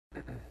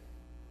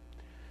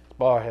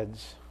Bow our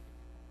heads.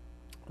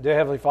 Dear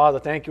Heavenly Father,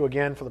 thank you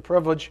again for the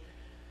privilege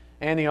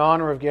and the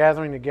honor of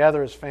gathering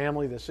together as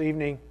family this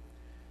evening.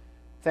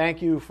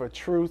 Thank you for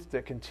truth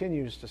that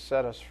continues to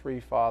set us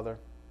free, Father.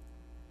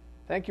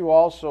 Thank you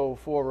also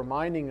for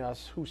reminding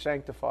us who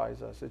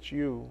sanctifies us. It's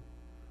you,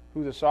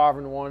 who the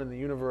sovereign one in the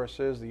universe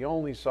is, the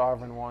only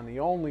sovereign one, the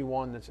only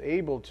one that's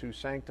able to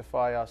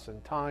sanctify us in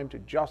time, to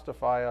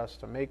justify us,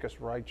 to make us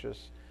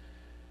righteous.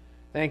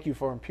 Thank you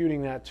for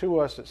imputing that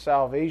to us at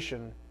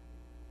salvation.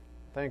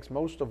 Thanks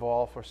most of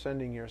all for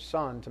sending your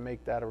Son to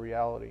make that a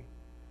reality.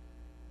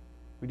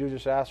 We do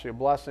just ask for your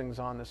blessings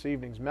on this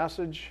evening's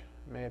message.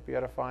 May it be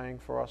edifying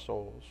for our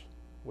souls.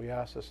 We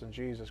ask this in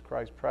Jesus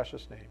Christ's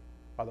precious name.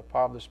 By the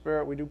power of the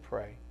Spirit we do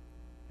pray.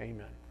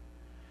 Amen.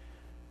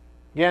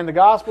 Again, the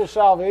gospel,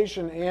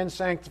 salvation, and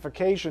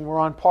sanctification. We're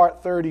on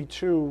part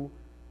 32.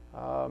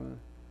 And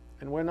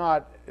we're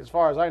not, as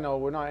far as I know,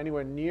 we're not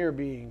anywhere near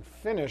being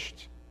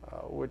finished,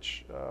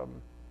 which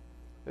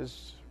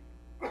is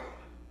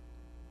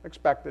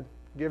expected,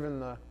 given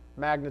the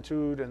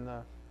magnitude and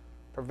the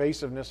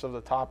pervasiveness of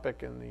the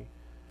topic and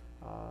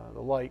the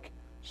like.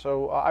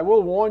 So I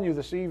will warn you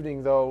this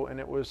evening, though, and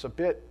it was a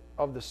bit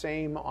of the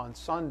same on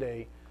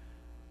Sunday.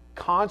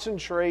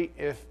 Concentrate.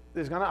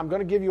 I'm going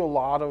to give you a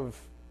lot of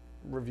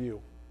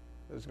review.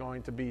 There's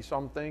going to be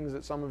some things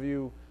that some of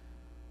you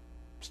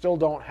still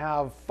don't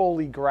have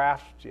fully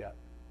grasped yet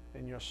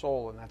in your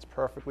soul, and that's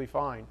perfectly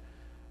fine.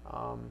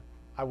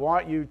 I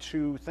want you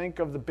to think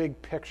of the big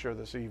picture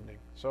this evening.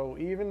 So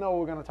even though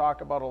we're going to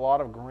talk about a lot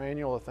of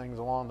granular things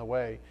along the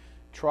way,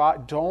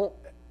 don't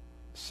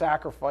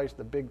sacrifice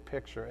the big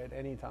picture at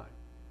any time.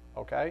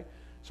 Okay?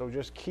 So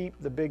just keep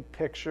the big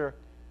picture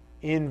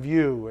in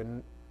view,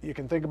 and you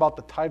can think about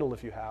the title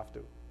if you have to.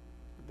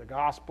 The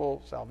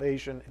gospel,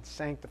 salvation, and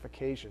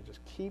sanctification. Just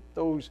keep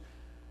those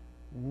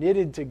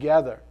knitted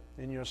together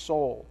in your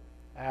soul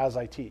as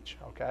I teach,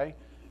 okay?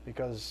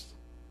 Because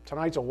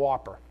tonight's a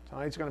whopper.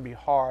 Tonight's going to be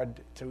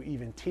hard to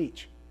even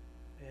teach.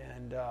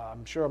 And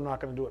I'm sure I'm not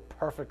going to do it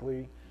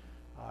perfectly,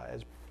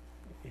 as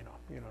you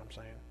know what I'm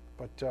saying.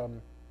 But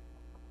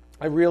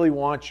I really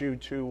want you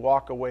to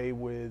walk away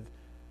with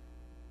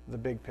the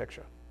big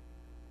picture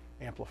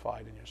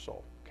amplified in your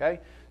soul, okay?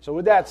 So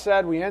with that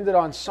said, we ended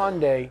on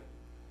Sunday,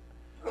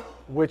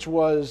 which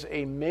was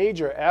a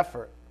major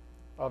effort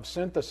of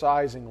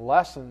synthesizing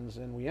lessons,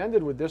 and we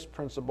ended with this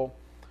principle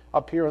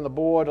up here on the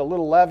board. A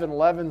little leaven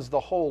leavens the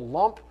whole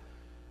lump.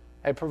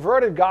 A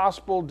perverted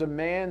gospel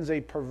demands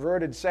a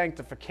perverted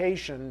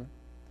sanctification.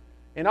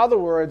 In other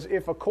words,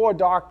 if a core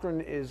doctrine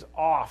is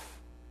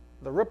off,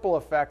 the ripple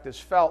effect is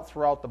felt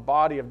throughout the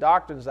body of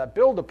doctrines that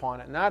build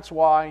upon it, and that's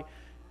why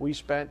we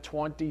spent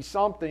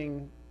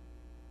 20-something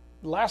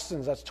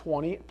lessons, that's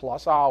 20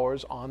 plus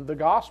hours on the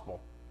gospel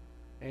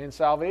and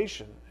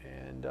salvation.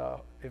 And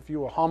if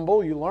you were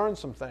humble, you learned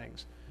some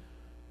things.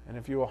 And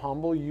if you were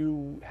humble,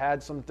 you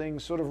had some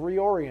things sort of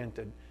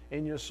reoriented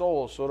in your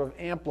soul, sort of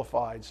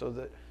amplified, so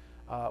that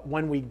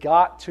when we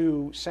got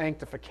to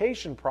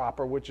sanctification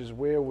proper, which is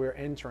where we're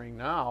entering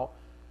now,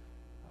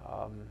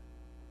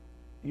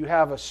 you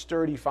have a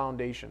sturdy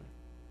foundation.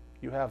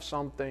 You have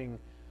something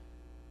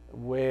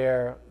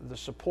where the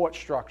support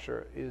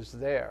structure is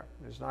there.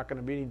 There's not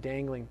going to be any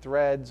dangling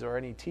threads or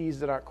any T's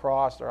that aren't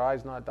crossed or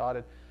I's not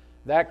dotted.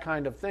 That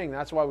kind of thing.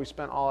 That's why we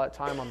spent all that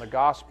time on the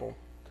gospel.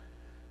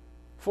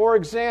 For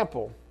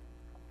example,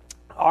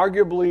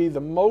 arguably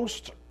the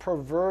most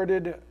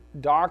perverted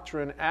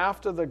doctrine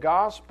after the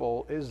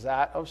gospel is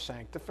that of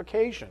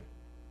sanctification.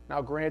 Now,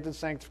 granted,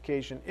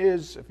 sanctification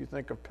is, if you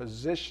think of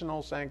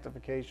positional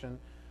sanctification,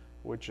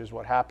 which is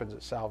what happens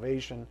at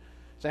salvation,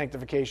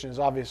 sanctification is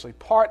obviously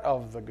part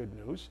of the good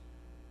news,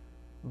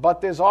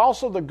 but there's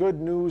also the good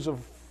news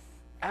of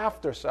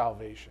after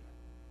salvation.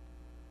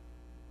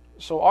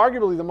 So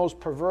arguably the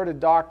most perverted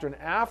doctrine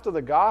after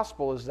the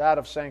gospel is that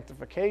of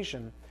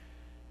sanctification.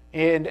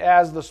 And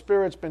as the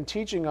Spirit's been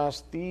teaching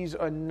us, these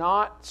are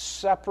not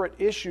separate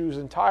issues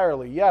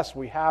entirely. Yes,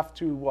 we have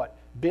to,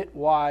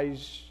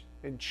 bitwise,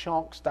 in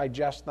chunks,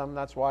 digest them.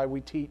 That's why we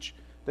teach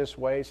this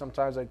way.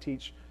 Sometimes I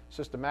teach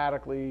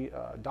systematically,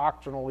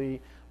 doctrinally,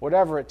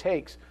 whatever it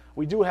takes.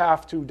 We do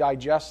have to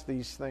digest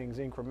these things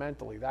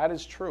incrementally. That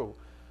is true.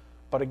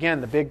 But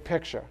again, the big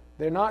picture.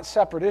 They're not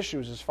separate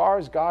issues as far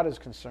as God is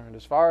concerned,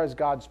 as far as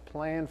God's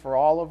plan for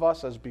all of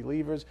us as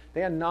believers.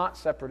 They are not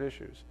separate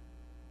issues.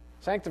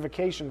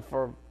 Sanctification,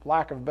 for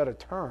lack of a better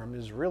term,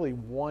 is really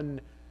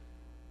one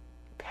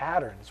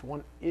pattern. It's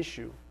one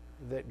issue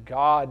that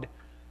God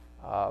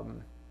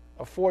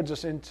affords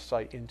us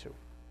insight into,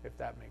 if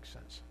that makes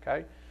sense.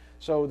 Okay?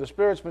 So the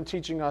Spirit's been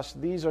teaching us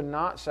these are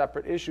not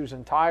separate issues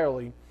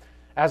entirely.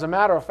 As a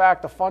matter of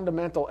fact, the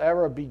fundamental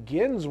error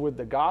begins with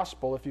the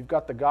gospel. If you've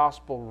got the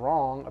gospel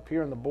wrong, up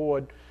here on the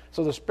board.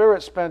 So the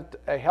Spirit spent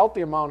a healthy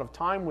amount of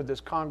time with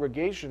this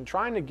congregation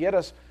trying to get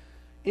us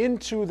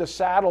into the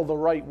saddle the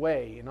right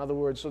way. In other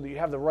words, so that you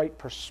have the right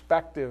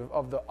perspective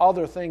of the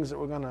other things that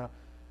we're going to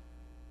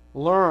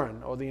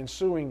learn, or the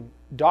ensuing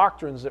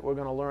doctrines that we're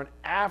going to learn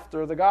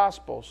after the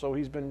gospel. So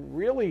he's been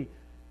really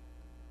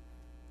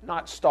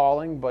not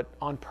stalling, but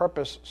on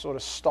purpose sort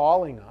of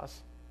stalling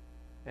us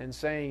and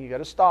saying, you got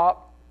to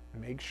stop,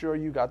 make sure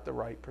you got the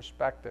right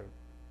perspective.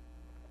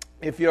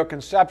 If your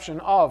conception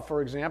of,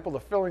 for example, the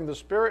filling of the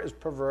Spirit is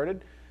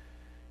perverted,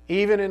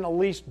 even in the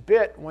least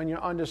bit, when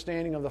your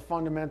understanding of the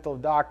fundamental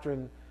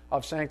doctrine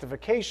of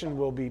sanctification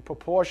will be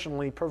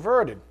proportionally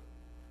perverted.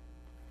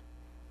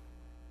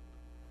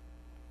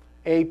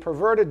 A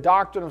perverted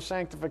doctrine of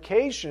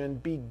sanctification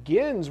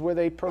begins with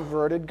a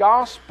perverted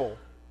gospel.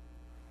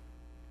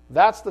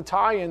 That's the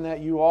tie-in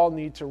that you all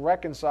need to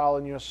reconcile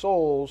in your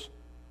souls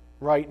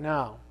right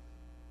now.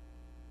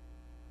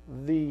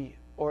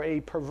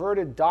 A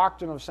perverted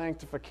doctrine of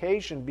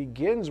sanctification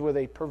begins with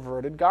a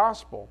perverted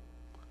gospel.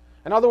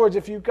 In other words,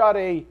 if you've got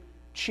a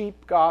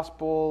cheap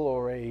gospel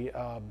or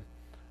an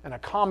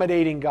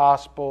accommodating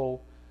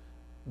gospel,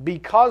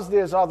 because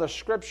there's other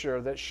scripture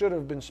that should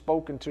have been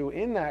spoken to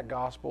in that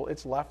gospel,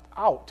 it's left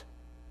out.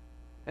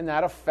 And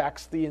that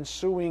affects the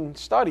ensuing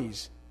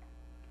studies.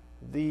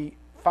 The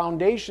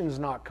foundation's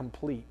not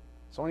complete.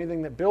 So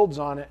anything that builds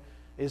on it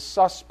is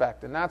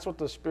suspect. And that's what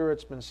the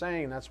Spirit's been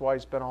saying. That's why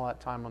he spent all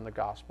that time on the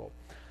gospel.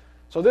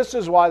 So this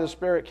is why the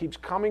Spirit keeps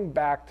coming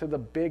back to the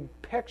big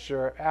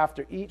picture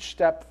after each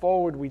step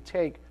forward we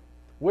take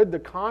with the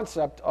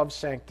concept of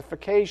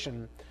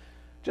sanctification.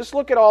 Just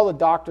look at all the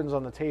doctrines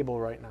on the table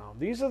right now.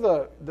 These are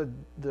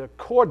the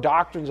core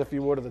doctrines, if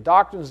you would, or the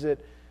doctrines that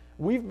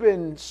we've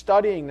been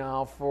studying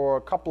now for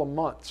a couple of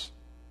months.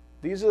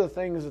 These are the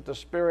things that the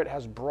Spirit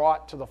has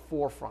brought to the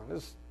forefront.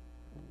 There's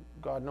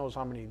God knows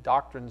how many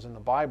doctrines in the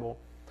Bible,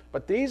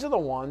 but these are the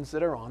ones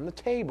that are on the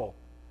table.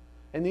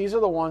 And these are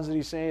the ones that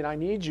he's saying, I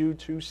need you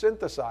to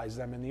synthesize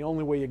them. And the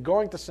only way you're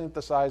going to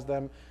synthesize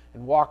them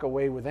and walk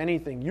away with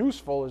anything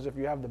useful is if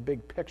you have the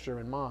big picture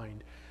in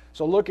mind.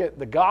 So look at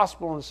the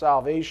gospel and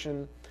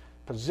salvation.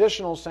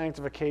 Positional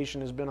sanctification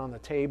has been on the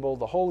table.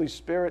 The Holy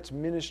Spirit's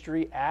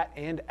ministry at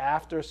and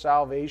after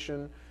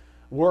salvation,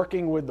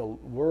 working with the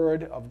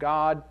Word of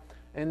God.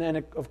 And then,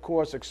 of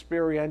course,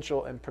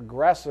 experiential and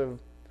progressive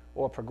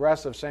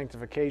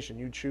sanctification.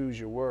 You choose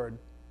your word.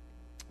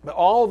 But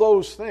all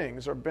those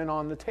things have been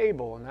on the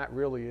table, and that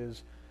really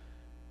is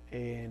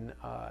an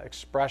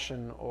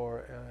expression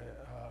or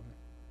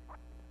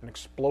an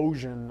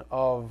explosion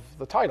of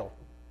the title.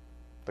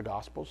 The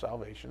gospel,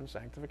 salvation,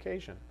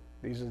 sanctification.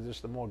 These are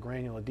just the more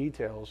granular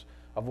details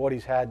of what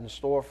he's had in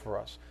store for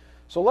us.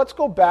 So let's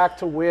go back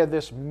to where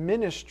this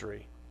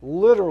ministry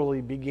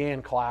literally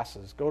began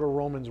classes. Go to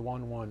Romans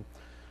 1:1.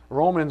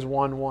 Romans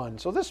 1:1.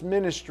 So this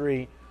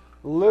ministry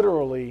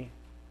literally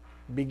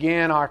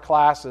began our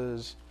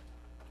classes,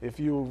 if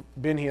you've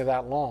been here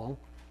that long,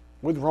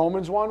 with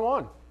Romans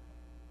 1:1.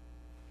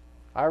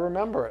 I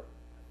remember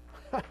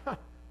it.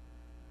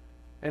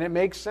 And it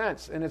makes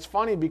sense. And it's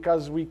funny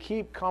because we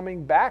keep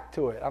coming back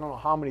to it. I don't know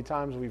how many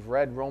times we've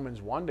read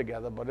Romans 1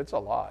 together, but it's a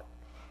lot.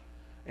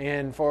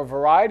 And for a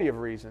variety of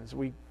reasons.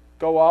 We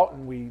go out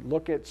and we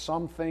look at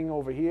something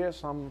over here,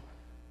 some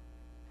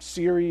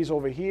series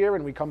over here,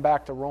 and we come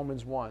back to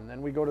Romans 1.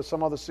 Then we go to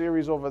some other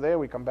series over there,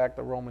 we come back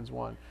to Romans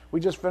 1. We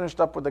just finished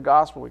up with the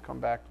gospel, we come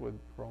back with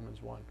Romans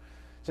 1.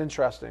 It's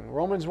interesting.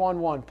 Romans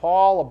 1:1.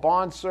 Paul, a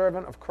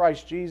bondservant of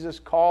Christ Jesus,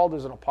 called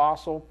as an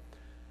apostle,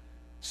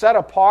 set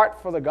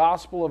apart for the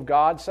gospel of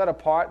God. Set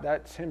apart,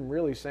 that's him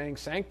really saying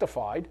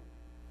sanctified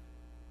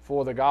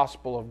for the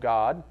gospel of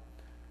God,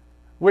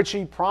 which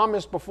he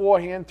promised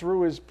beforehand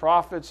through his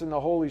prophets in the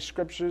Holy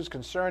Scriptures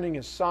concerning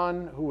his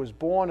Son, who was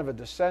born of a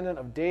descendant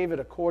of David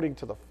according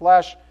to the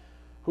flesh,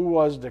 who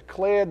was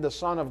declared the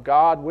Son of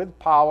God with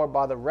power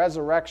by the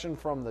resurrection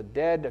from the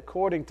dead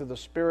according to the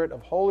Spirit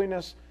of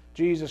holiness,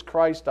 Jesus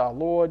Christ our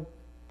Lord,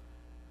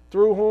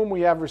 through whom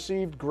we have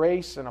received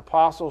grace and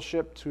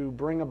apostleship to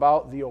bring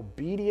about the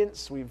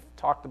obedience. We've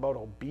talked about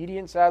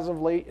obedience as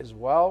of late as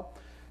well.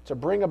 To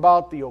bring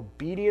about the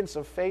obedience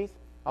of faith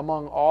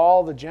among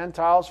all the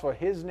Gentiles for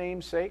his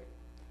name's sake,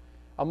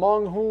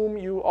 among whom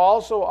you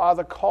also are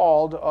the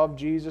called of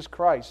Jesus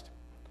Christ.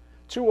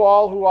 To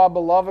all who are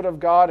beloved of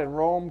God in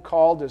Rome,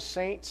 called as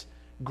saints,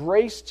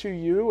 grace to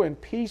you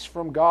and peace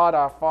from God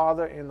our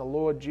Father and the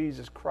Lord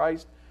Jesus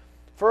Christ.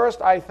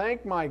 First, I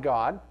thank my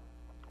God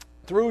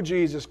through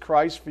Jesus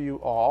Christ for you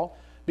all,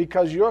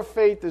 because your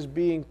faith is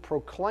being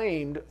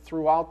proclaimed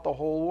throughout the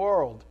whole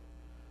world.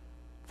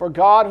 For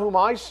God, whom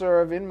I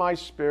serve in my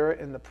spirit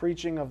in the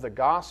preaching of the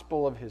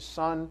gospel of his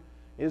Son,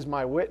 is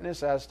my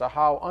witness as to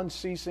how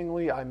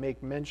unceasingly I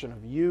make mention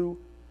of you,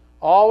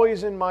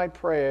 always in my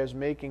prayers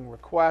making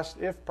request,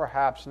 if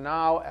perhaps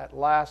now at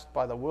last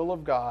by the will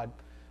of God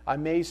I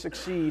may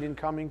succeed in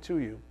coming to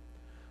you.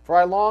 For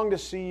I long to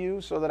see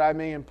you so that I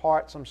may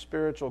impart some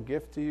spiritual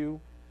gift to you,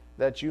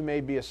 that you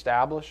may be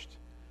established.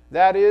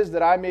 That is,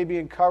 that I may be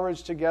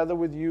encouraged together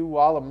with you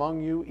while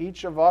among you,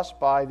 each of us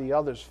by the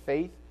other's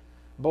faith,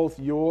 both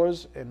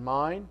yours and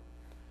mine.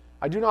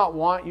 I do not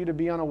want you to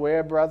be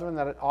unaware, brethren,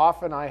 that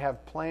often I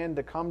have planned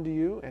to come to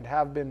you and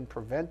have been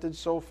prevented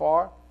so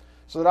far,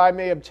 so that I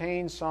may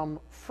obtain some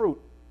fruit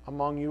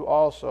among you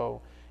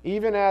also,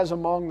 even as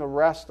among the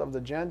rest of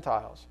the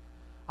Gentiles.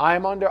 I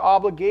am under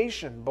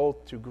obligation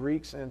both to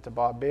Greeks and to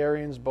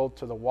barbarians, both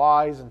to the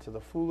wise and to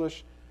the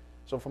foolish.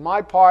 So for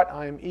my part,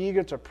 I am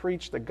eager to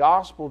preach the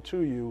gospel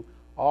to you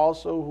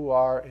also who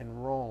are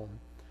in Rome.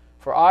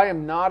 For I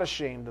am not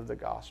ashamed of the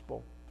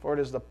gospel, for it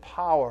is the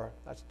power,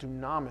 that's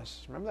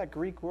dunamis. Remember that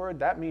Greek word?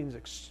 That means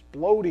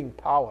exploding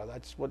power.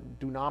 That's what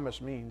dunamis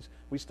means.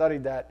 We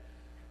studied that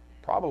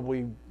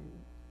probably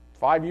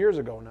 5 years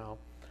ago now.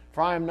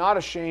 For I am not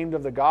ashamed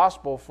of the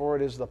gospel, for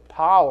it is the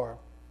power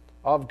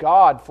of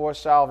God for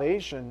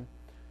salvation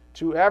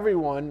to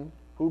everyone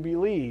who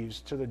believes,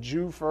 to the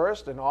Jew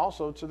first and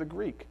also to the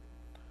Greek.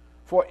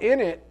 For in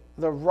it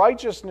the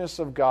righteousness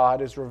of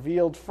God is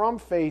revealed from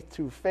faith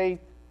to faith,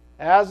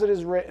 as it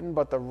is written,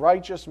 but the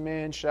righteous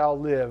man shall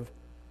live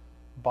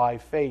by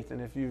faith. And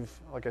if you've,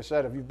 like I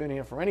said, if you've been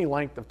here for any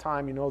length of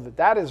time, you know that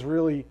that is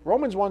really,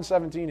 Romans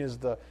 1:17 is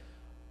the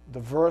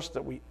verse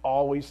that we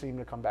always seem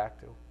to come back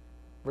to.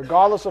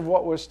 Regardless of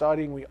what we're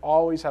studying, we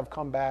always have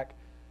come back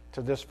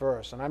to this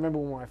verse. And I remember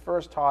when I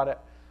first taught it,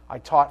 I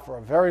taught for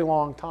a very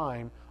long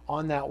time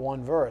on that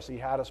one verse. He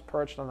had us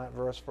perched on that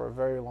verse for a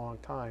very long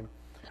time.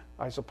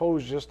 I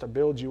suppose just to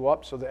build you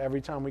up so that every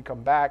time we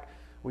come back,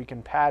 we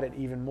can pad it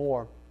even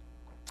more.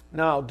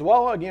 Now,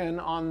 dwell again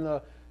on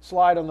the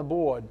slide on the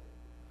board.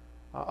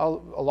 A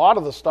lot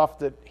of the stuff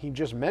that he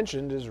just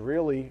mentioned is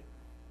really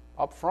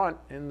up front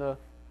in the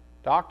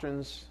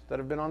doctrines that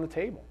have been on the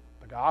table.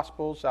 The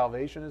gospel,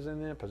 salvation is in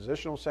there,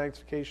 positional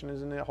sanctification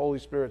is in there, Holy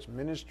Spirit's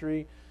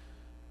ministry,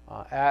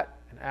 at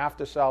and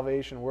after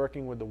salvation,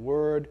 working with the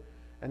Word,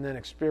 and then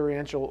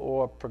experiential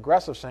or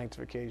progressive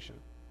sanctification.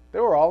 They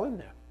were all in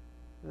there.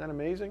 Isn't that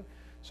amazing?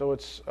 So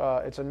it's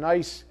a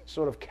nice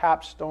sort of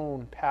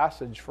capstone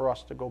passage for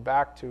us to go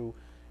back to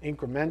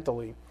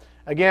incrementally.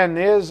 Again,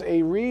 there's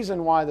a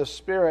reason why the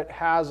Spirit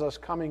has us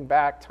coming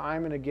back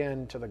time and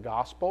again to the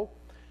gospel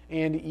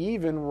and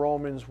even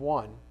Romans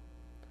 1.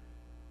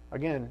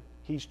 Again,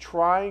 he's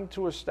trying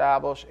to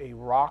establish a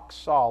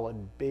rock-solid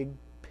big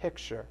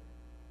picture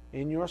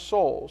in your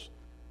souls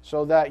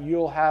so that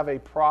you'll have a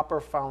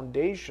proper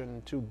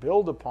foundation to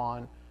build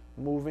upon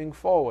moving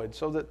forward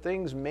so that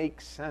things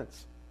make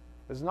sense.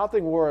 There's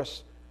nothing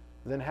worse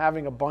than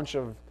having a bunch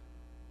of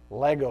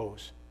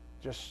Legos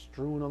just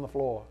strewn on the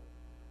floor.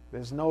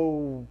 There's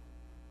no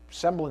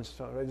semblance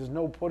to it. There's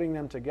no putting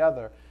them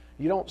together.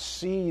 You don't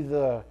see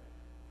the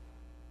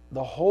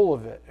whole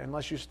of it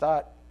unless you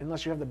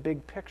have the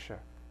big picture.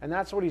 And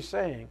that's what he's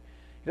saying.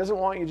 He doesn't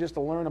want you just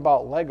to learn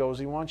about Legos.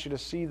 He wants you to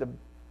see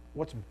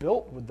what's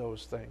built with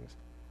those things.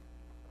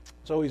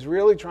 So he's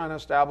really trying to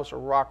establish a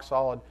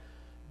rock-solid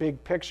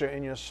big picture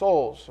in your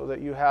souls so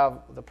that you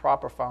have the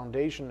proper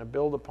foundation to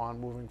build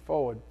upon moving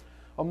forward.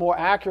 Or more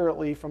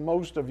accurately, for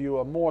most of you,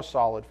 a more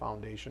solid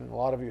foundation. A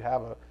lot of you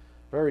have a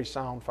very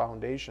sound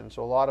foundation.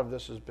 So a lot of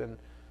this has been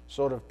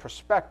sort of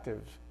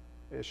perspective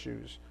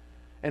issues.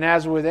 And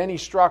as with any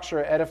structure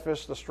or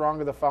edifice, the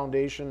stronger the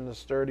foundation, the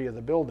sturdier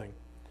the building.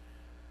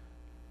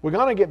 We're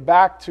going to get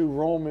back to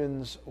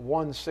Romans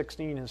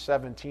 1:16 and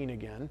 17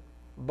 again.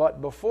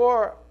 But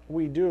before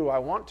we do, I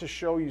want to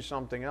show you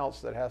something else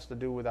that has to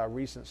do with our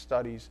recent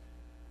studies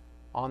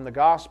on the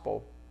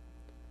gospel.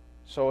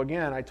 So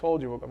again, I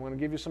told you, I'm going to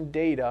give you some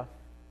data,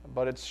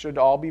 but it should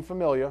all be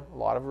familiar, a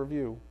lot of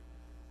review.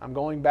 I'm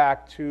going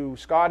back to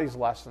Scotty's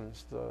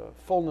lessons, the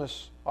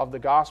fullness of the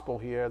gospel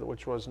here,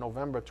 which was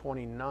November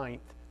 29th.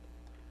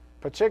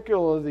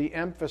 Particularly the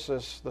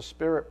emphasis the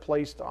Spirit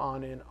placed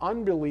on an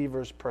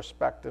unbeliever's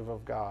perspective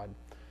of God.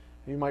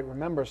 You might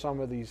remember some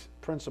of these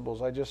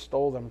principles. I just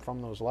stole them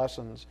from those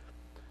lessons.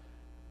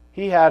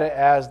 He had it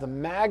as the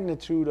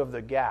magnitude of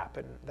the gap,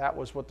 and that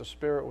was what the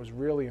Spirit was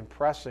really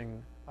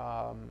impressing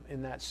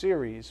in that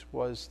series,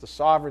 was the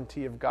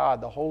sovereignty of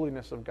God, the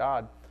holiness of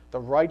God, the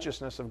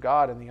righteousness of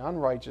God, and the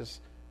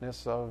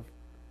unrighteousness of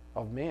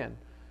man.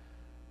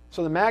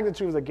 So the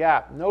magnitude of the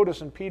gap.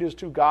 Notice in Peter's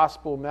two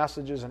gospel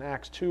messages in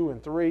Acts 2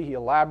 and 3, he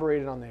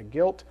elaborated on their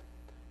guilt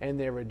and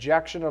their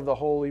rejection of the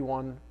Holy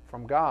One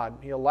from God.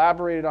 He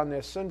elaborated on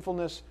their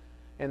sinfulness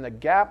and the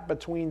gap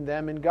between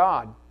them and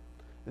God.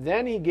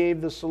 Then he gave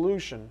the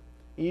solution,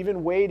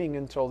 even waiting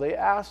until they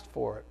asked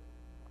for it.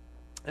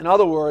 In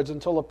other words,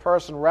 until a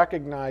person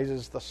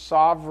recognizes the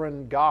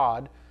sovereign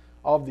God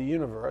of the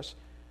universe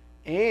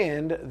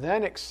and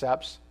then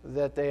accepts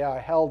that they are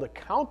held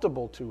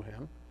accountable to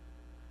him,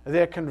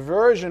 their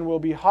conversion will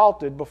be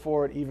halted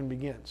before it even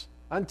begins.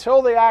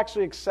 Until they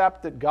actually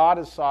accept that God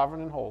is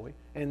sovereign and holy,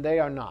 and they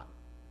are not.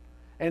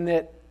 And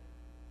that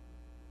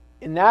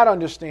in that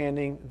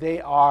understanding,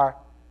 they are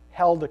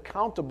held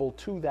accountable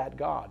to that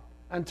God.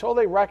 Until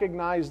they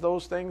recognize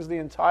those things, the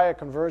entire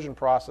conversion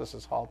process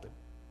is halted.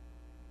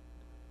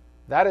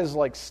 That is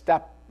like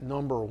step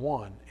number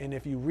one. And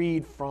if you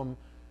read from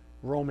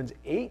Romans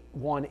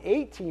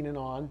 1:18 and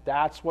on,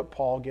 that's what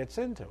Paul gets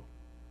into.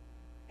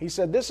 He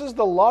said, this is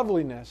the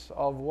loveliness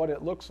of what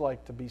it looks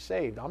like to be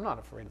saved. I'm not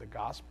afraid of the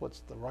gospel.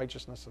 It's the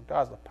righteousness of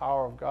God. It's the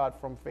power of God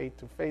from faith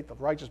to faith. The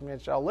righteous man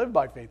shall live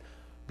by faith.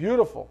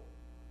 Beautiful.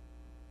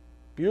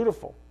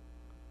 Beautiful.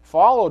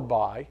 Followed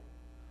by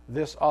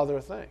this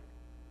other thing.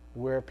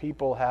 where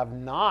people have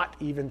not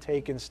even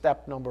taken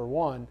step number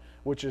one,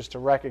 which is to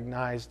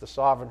recognize the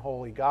sovereign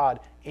holy God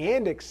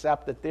and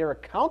accept that they're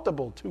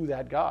accountable to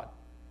that God.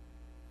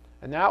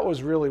 And that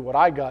was really what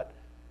I got.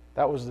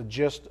 That was the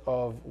gist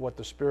of what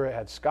the Spirit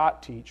had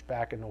Scott teach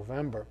back in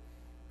November.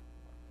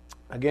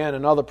 Again,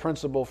 another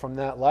principle from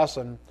that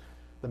lesson,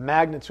 the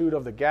magnitude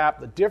of the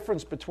gap, the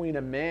difference between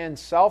a man's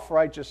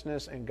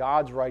self-righteousness and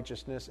God's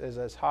righteousness is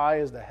as high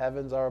as the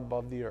heavens are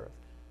above the earth.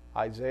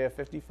 Isaiah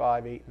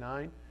 55, 8,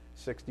 9,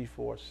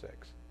 64,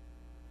 6.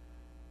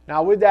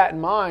 Now, with that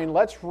in mind,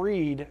 let's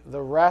read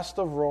the rest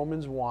of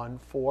Romans 1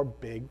 for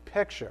big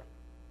picture.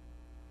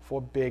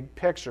 For big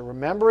picture.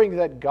 Remembering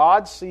that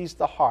God sees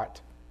the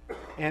heart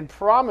and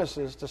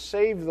promises to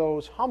save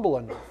those humble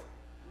enough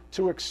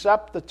to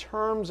accept the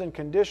terms and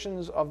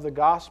conditions of the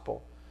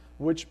gospel,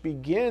 which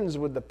begins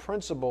with the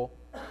principle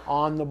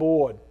on the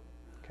board.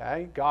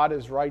 Okay? God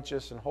is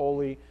righteous and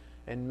holy,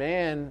 and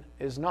man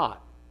is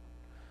not.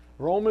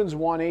 Romans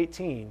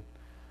 1:18.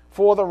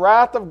 For the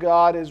wrath of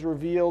God is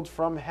revealed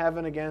from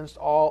heaven against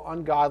all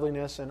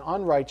ungodliness and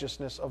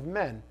unrighteousness of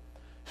men,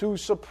 who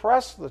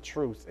suppress the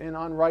truth in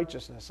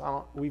unrighteousness.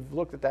 We've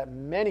looked at that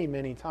many,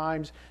 many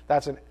times.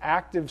 That's an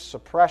active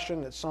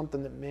suppression. That's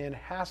something that man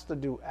has to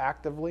do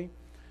actively.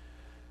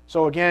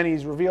 So again,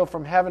 he's revealed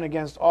from heaven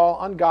against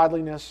all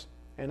ungodliness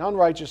and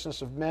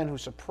unrighteousness of men who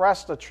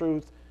suppress the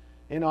truth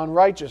in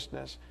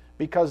unrighteousness,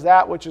 because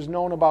that which is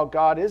known about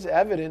God is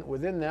evident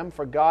within them,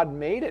 for God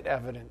made it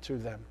evident to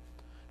them.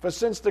 For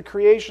since the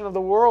creation of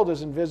the world,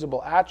 his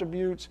invisible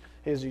attributes,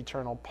 his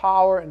eternal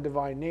power and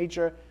divine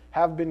nature,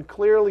 have been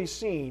clearly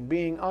seen,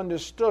 being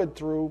understood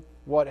through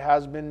what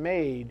has been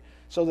made,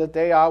 so that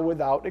they are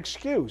without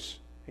excuse.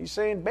 He's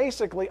saying,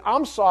 basically,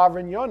 I'm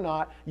sovereign, you're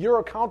not. You're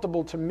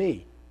accountable to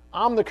me.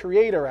 I'm the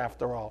creator,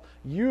 after all.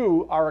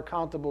 You are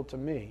accountable to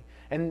me.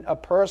 And a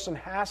person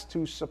has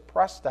to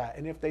suppress that.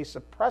 And if they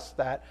suppress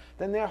that,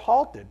 then they're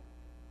halted.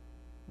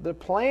 The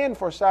plan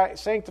for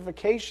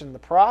sanctification, the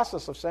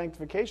process of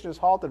sanctification, is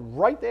halted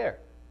right there.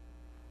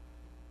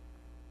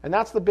 And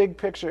that's the big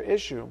picture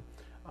issue.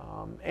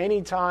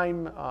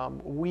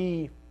 Anytime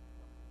we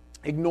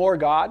ignore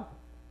God,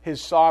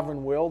 his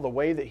sovereign will, the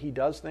way that he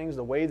does things,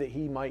 the way that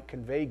he might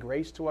convey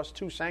grace to us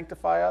to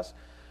sanctify us,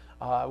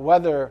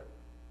 whether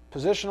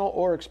positional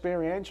or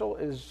experiential,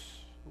 is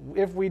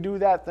if we do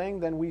that thing,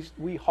 then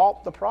we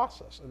halt the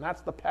process. And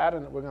that's the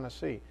pattern that we're going to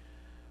see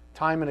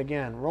time and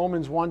again.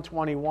 Romans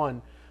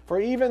 1:21. For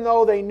even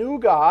though they knew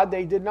God,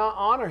 they did not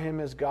honor him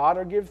as God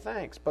or give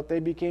thanks, but they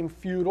became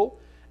futile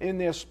in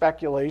their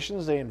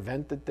speculations. They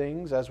invented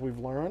things, as we've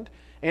learned,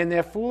 and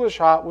their foolish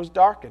heart was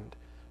darkened.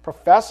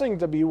 Professing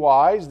to be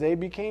wise, they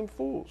became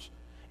fools,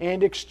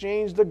 and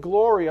exchanged the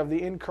glory of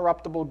the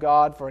incorruptible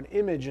God for an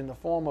image in the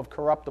form of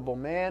corruptible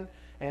man,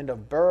 and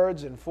of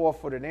birds, and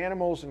four-footed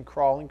animals, and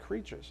crawling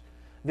creatures.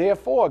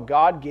 Therefore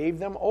God gave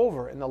them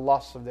over in the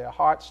lusts of their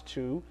hearts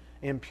to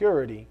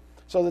impurity,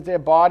 so that their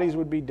bodies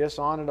would be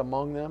dishonored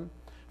among them.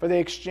 For they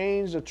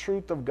exchanged the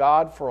truth of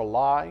God for a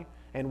lie,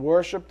 and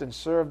worshipped and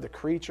served the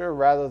creature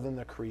rather than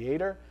the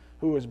Creator,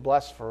 who is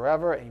blessed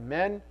forever.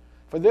 Amen.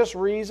 For this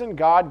reason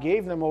God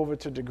gave them over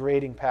to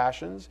degrading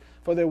passions,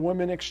 for their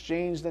women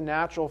exchanged the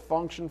natural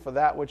function for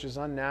that which is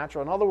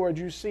unnatural. In other words,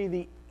 you see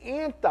the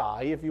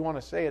anti, if you want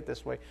to say it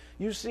this way,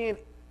 you see an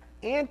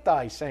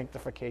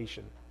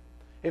anti-sanctification.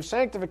 If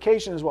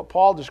sanctification is what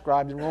Paul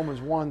described in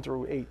Romans 1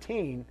 through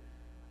 18,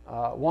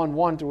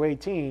 1 through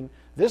 18,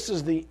 this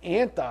is the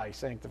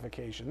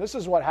anti-sanctification. This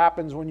is what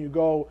happens when you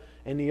go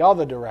in the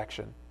other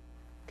direction.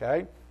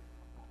 Okay?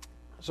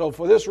 So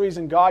for this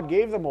reason, God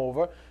gave them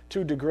over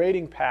to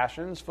degrading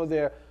passions, for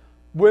their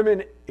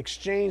women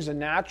exchanged the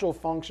natural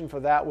function for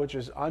that which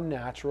is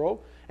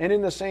unnatural. And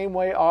in the same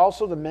way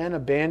also the men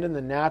abandoned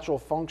the natural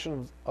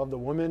function of the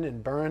women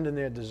and burned in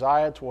their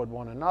desire toward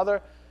one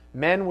another,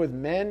 men with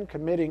men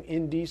committing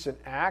indecent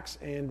acts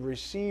and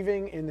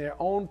receiving in their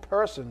own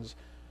persons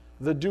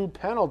the due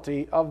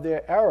penalty of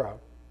their error.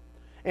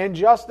 And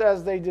just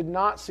as they did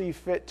not see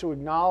fit to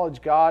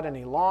acknowledge God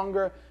any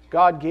longer,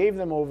 God gave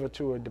them over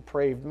to a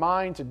depraved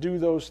mind to do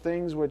those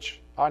things which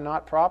are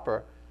not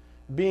proper,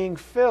 being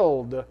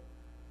filled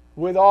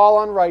with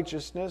all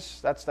unrighteousness.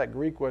 That's that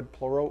Greek word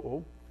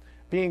pleroo.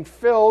 Being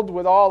filled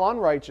with all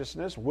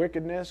unrighteousness,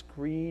 wickedness,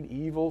 greed,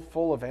 evil,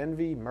 full of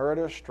envy,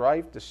 murder,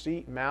 strife,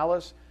 deceit,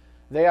 malice.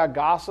 They are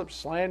gossips,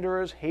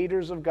 slanderers,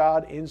 haters of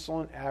God,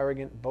 insolent,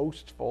 arrogant,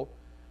 boastful,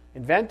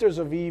 inventors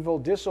of evil,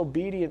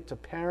 disobedient to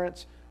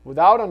parents,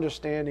 without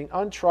understanding,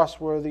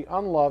 untrustworthy,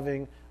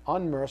 unloving,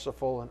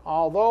 unmerciful. And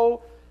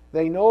although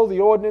they know the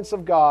ordinance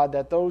of God,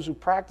 that those who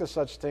practice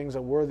such things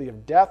are worthy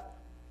of death,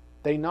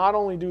 they not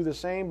only do the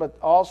same, but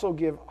also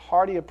give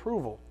hearty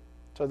approval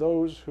to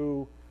those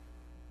who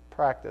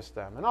practice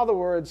them. In other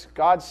words,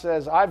 God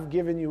says, I've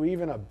given you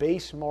even a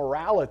base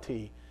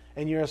morality,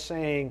 and you're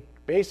saying,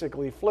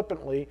 basically,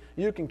 flippantly,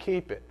 you can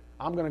keep it.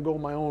 I'm going to go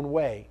my own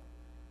way.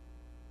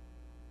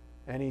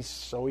 And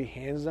so he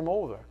hands them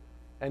over.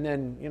 And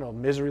then,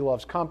 misery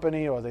loves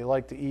company, or they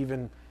like to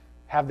even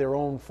have their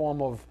own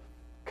form of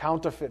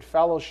counterfeit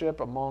fellowship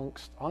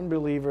amongst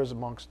unbelievers,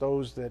 amongst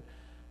those that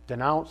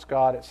denounce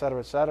God, etc.,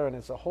 etc., and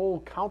it's a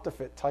whole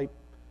counterfeit type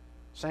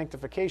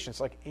sanctification.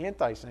 It's like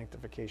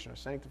anti-sanctification, or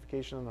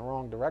sanctification in the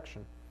wrong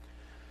direction.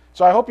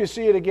 So I hope you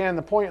see it again.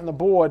 The point on the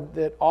board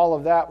that all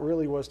of that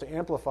really was to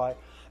amplify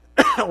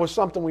was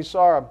something we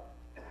saw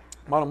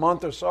about a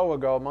month or so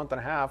ago, a month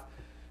and a half.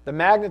 The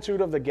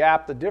magnitude of the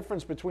gap, the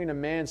difference between a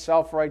man's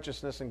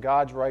self-righteousness and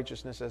God's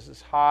righteousness is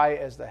as high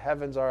as the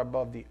heavens are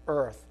above the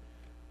earth.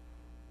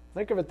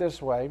 Think of it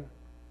this way.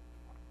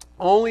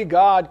 Only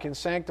God can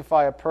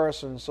sanctify a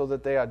person so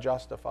that they are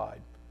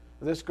justified.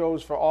 This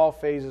goes for all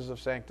phases of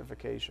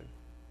sanctification.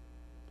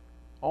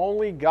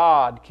 Only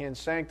God can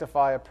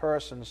sanctify a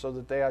person so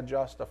that they are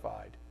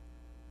justified.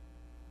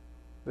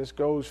 This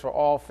goes for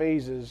all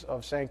phases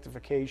of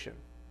sanctification.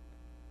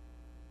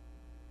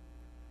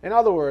 In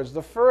other words,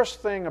 the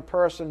first thing a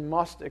person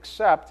must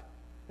accept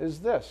is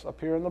this, up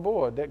here on the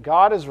board, that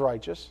God is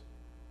righteous.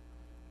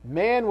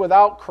 Man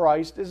without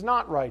Christ is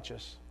not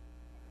righteous.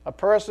 A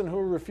person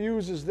who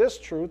refuses this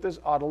truth is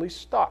utterly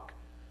stuck,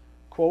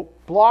 quote,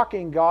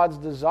 blocking God's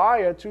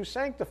desire to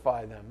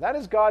sanctify them. That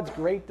is God's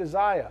great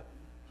desire,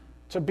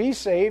 to be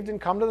saved and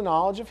come to the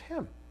knowledge of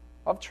Him,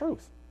 of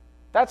truth.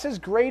 That's His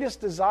greatest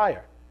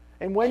desire.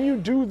 And when you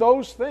do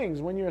those things,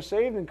 when you're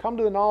saved and come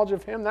to the knowledge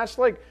of Him, that's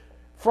like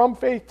from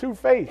faith to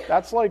faith.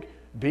 That's like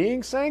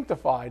being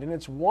sanctified, and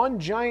it's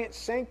one giant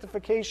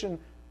sanctification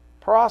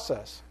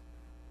process.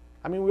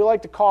 I mean, we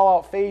like to call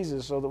out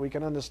phases so that we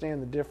can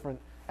understand the different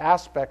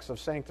aspects of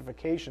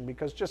sanctification,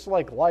 because just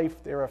like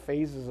life, there are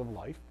phases of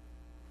life.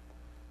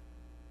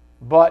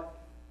 But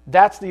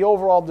that's the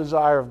overall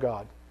desire of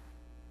God.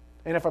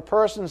 And if a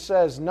person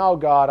says, no,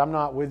 God, I'm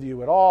not with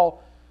you at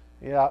all,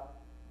 yeah,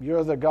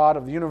 you're the God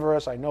of the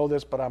universe, I know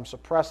this, but I'm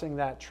suppressing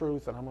that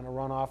truth and I'm going to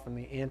run off in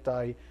the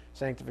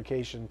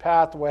anti-sanctification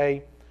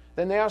pathway,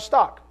 then they are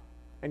stuck.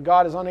 And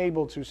God is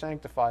unable to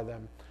sanctify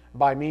them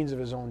by means of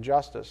His own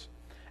justice.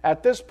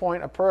 At this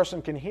point, a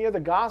person can hear the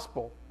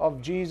gospel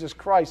of Jesus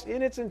Christ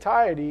in its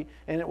entirety,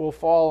 and it will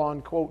fall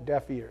on, quote,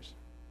 deaf ears.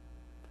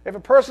 If a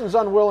person is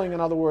unwilling,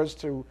 in other words,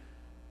 to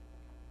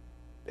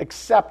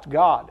accept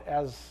God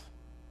as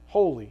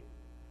holy,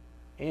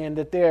 and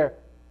that they're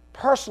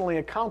personally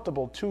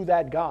accountable to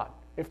that God,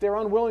 if they're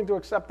unwilling to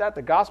accept that,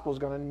 the gospel is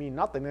going to mean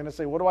nothing. They're going to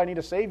say, what do I need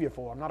a Savior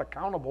for? I'm not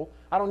accountable.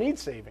 I don't need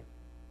saving.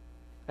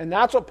 And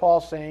that's what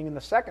Paul's saying in the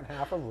second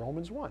half of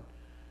Romans 1.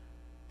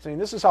 Saying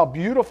this is how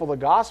beautiful the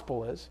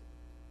gospel is,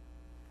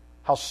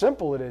 how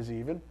simple it is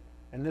even,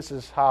 and this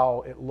is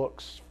how it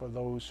looks for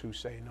those who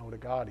say no to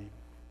God even.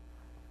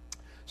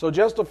 So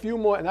just a few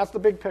more, and that's the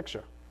big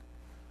picture.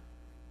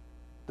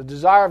 The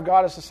desire of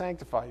God is to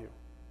sanctify you.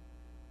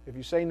 If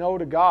you say no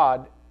to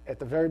God at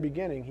the very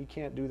beginning, He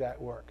can't do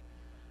that work.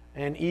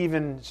 And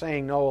even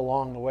saying no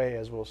along the way,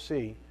 as we'll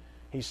see,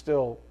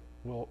 you'll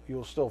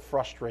still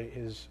frustrate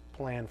His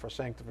plan for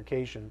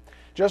sanctification.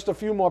 Just a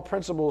few more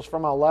principles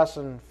from our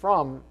lesson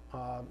from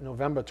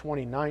November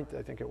 29th,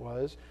 I think it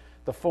was,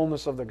 the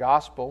fullness of the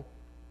gospel.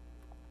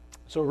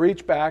 So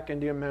reach back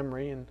into your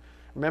memory and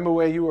remember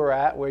where you were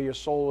at, where your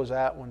soul was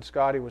at when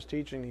Scotty was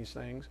teaching these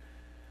things.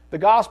 The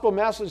gospel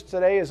message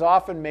today is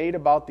often made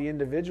about the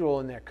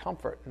individual and their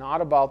comfort,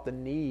 not about the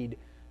need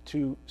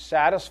to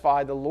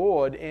satisfy the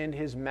Lord and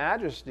His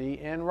majesty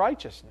and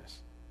righteousness.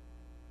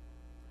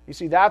 You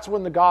see, that's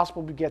when the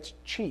gospel gets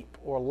cheap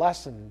or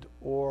lessened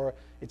or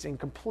it's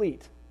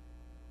incomplete,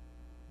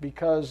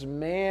 because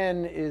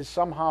man is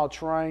somehow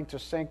trying to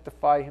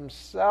sanctify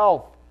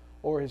himself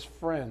or his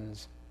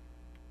friends.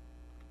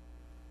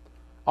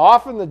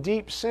 Often the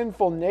deep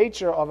sinful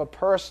nature of a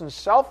person's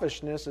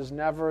selfishness is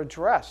never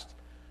addressed.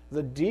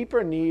 The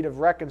deeper need of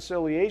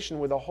reconciliation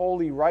with a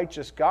holy,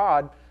 righteous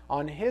God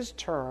on His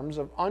terms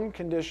of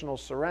unconditional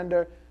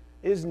surrender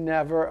is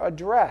never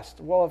addressed.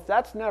 Well, if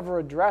that's never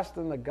addressed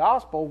in the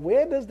gospel,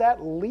 where does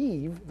that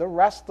leave the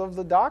rest of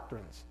the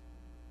doctrines?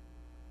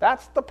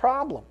 That's the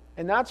problem.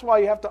 And that's why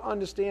you have to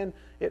understand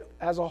it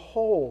as a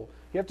whole.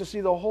 You have to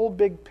see the whole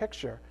big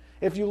picture.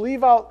 If you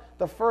leave out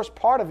the first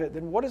part of it,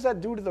 then what does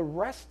that do to the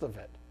rest of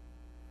it?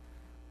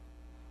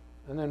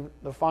 And then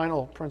the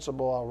final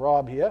principle I'll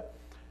rob here.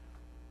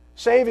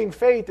 Saving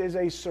faith is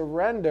a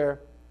surrender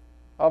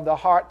of the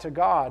heart to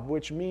God,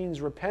 which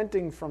means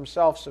repenting from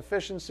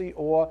self-sufficiency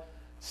or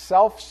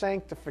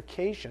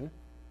self-sanctification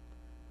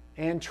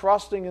and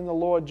trusting in the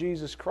Lord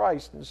Jesus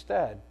Christ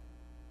instead.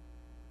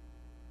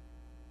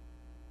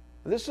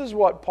 This is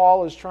what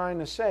Paul is trying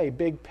to say,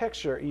 big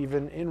picture,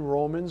 even in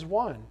Romans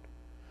 1.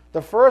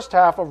 The first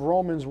half of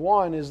Romans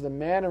 1 is the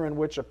manner in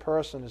which a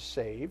person is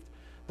saved.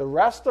 The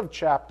rest of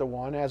chapter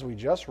 1, as we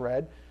just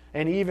read,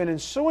 and even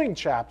ensuing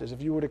chapters,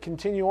 if you were to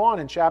continue on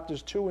in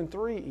chapters 2 and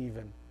 3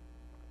 even,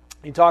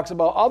 he talks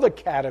about other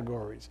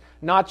categories,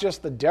 not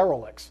just the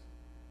derelicts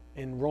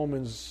in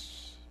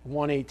Romans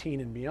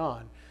 1:18 and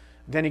beyond.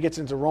 Then he gets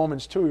into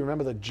Romans 2. You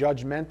remember the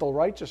judgmental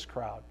righteous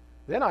crowd.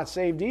 They're not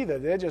saved either.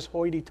 They're just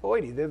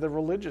hoity-toity. They're the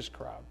religious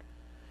crowd.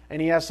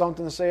 And he has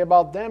something to say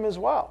about them as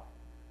well.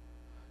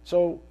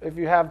 So if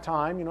you have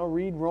time,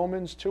 read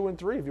Romans 2 and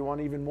 3 if you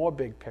want even more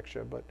big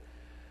picture. But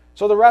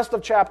So the rest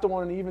of chapter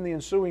 1 and even the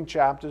ensuing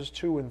chapters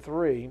 2 and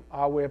 3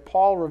 are where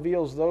Paul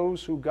reveals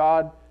those who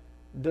God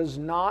does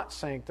not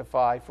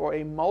sanctify for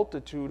a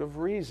multitude of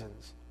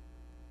reasons.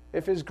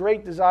 If his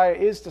great desire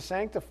is to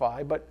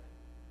sanctify, but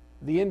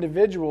the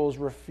individuals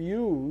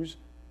refuse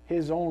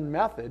his own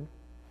method,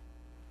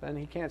 then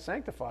he can't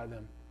sanctify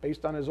them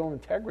based on his own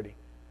integrity.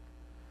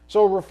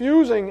 So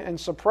refusing and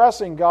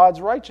suppressing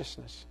God's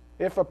righteousness.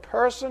 If a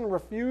person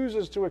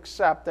refuses to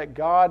accept that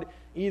God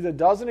either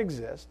doesn't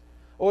exist,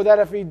 or that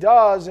if he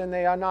does and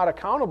they are not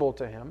accountable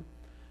to him,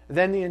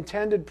 then the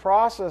intended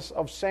process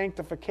of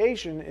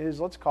sanctification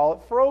is, let's call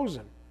it,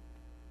 frozen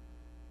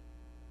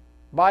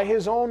by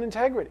his own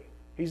integrity.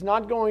 He's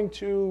not going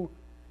to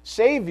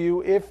save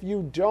you if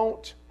you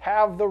don't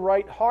have the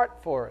right heart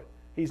for it.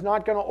 He's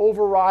not going to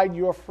override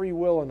your free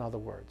will, in other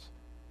words.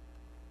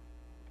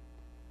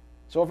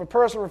 So if a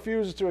person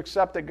refuses to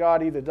accept that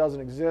God either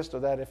doesn't exist,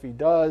 or that if he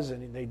does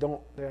and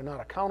they're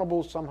not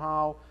accountable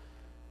somehow,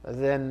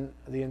 then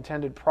the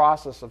intended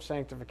process of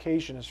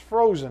sanctification is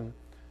frozen.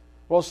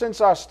 Well,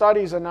 since our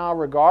studies are now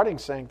regarding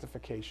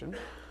sanctification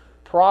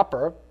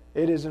proper,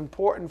 it is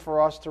important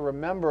for us to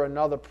remember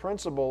another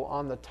principle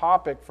on the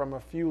topic from a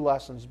few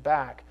lessons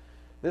back.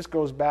 This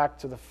goes back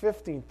to the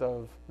 15th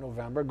of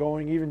November,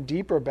 going even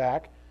deeper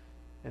back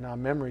in our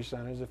memory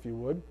centers, if you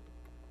would.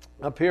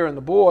 Up here on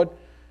the board,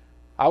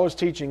 I was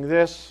teaching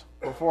this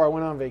before I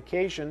went on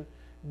vacation,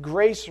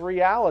 grace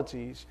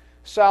realities.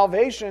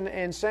 Salvation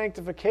and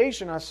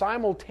sanctification are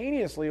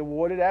simultaneously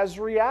awarded as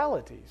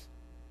realities.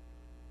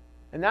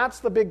 And that's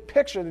the big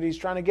picture that he's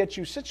trying to get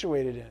you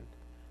situated in.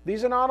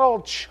 These are not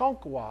all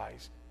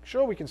chunk-wise.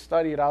 Sure, we can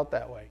study it out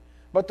that way.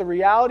 But the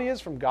reality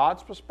is, from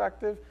God's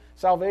perspective,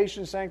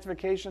 salvation,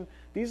 sanctification,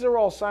 these are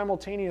all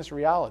simultaneous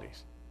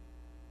realities.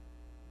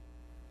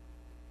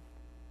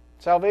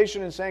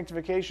 Salvation and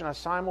sanctification are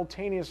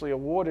simultaneously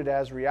awarded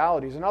as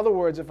realities. In other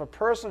words, if a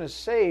person is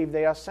saved,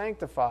 they are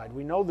sanctified.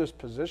 We know this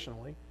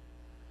positionally.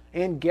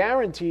 And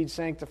guaranteed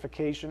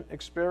sanctification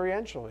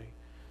experientially.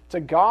 To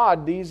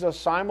God, these are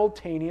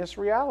simultaneous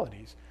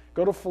realities.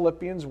 Go to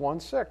Philippians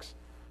 1:6.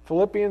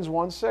 Philippians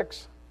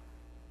 1:6.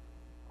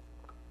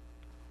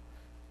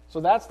 So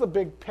that's the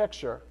big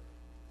picture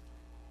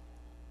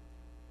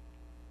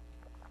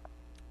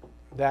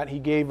that he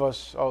gave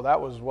us. Oh,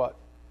 that was what?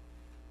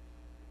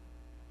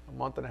 A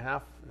month and a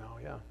half? No,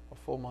 yeah, a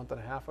full month and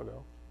a half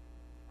ago.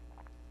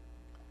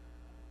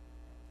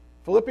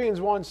 Philippians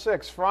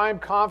 1:6, for I am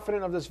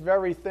confident of this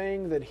very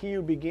thing, that he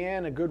who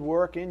began a good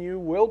work in you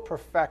will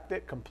perfect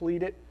it,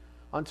 complete it,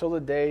 until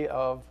the day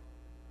of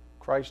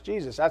Christ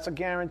Jesus. That's a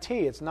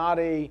guarantee. It's not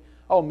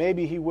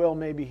maybe he will,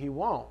 maybe he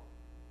won't.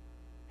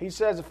 He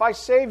says, if I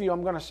save you,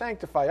 I'm going to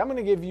sanctify you. I'm going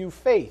to give you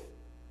faith.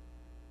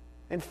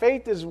 And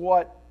faith is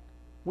what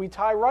we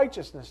tie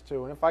righteousness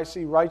to. And if I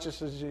see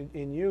righteousness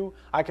in you,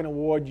 I can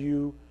award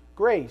you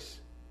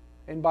grace.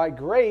 And by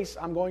grace,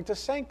 I'm going to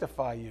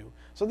sanctify you.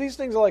 So these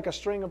things are like a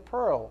string of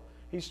pearl.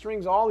 He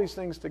strings all these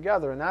things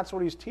together, and that's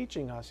what he's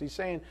teaching us. He's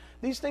saying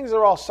these things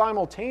are all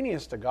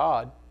simultaneous to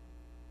God.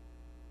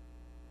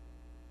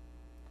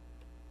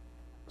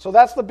 So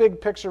that's the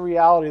big picture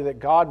reality that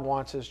God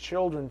wants his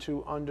children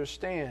to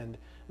understand.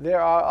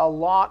 There are a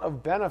lot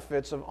of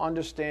benefits of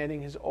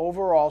understanding his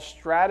overall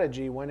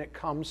strategy when it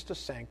comes to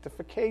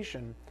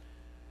sanctification.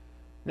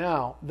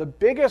 Now, the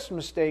biggest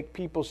mistake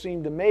people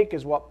seem to make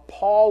is what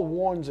Paul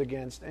warns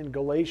against in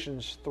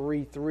Galatians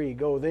 3:3.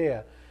 Go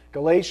there.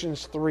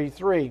 Galatians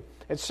 3:3.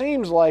 It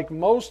seems like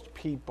most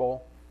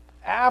people,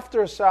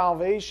 after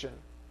salvation,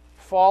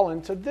 fall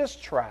into this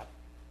trap.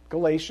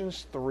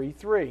 Galatians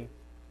 3:3.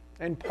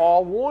 And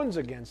Paul warns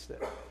against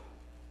it.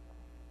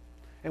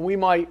 And we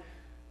might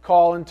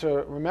call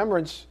into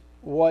remembrance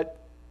what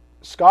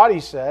Scotty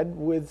said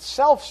with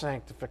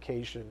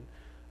self-sanctification.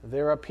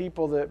 There are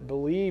people that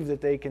believe that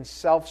they can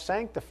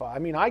self-sanctify. I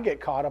mean, I get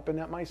caught up in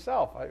that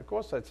myself. Of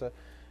course,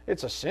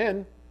 it's a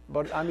sin.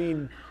 But, I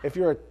mean, if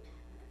you're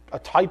a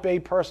type A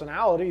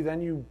personality,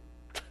 then you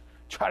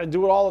try to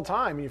do it all the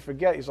time. And you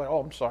forget. He's like, oh,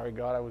 I'm sorry,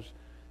 God. I was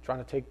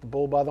trying to take the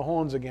bull by the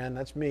horns again.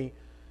 That's me.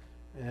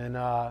 And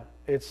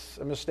it's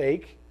a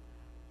mistake.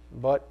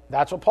 But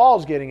that's what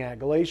Paul's getting at.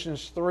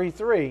 Galatians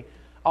 3:3.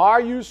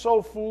 Are you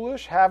so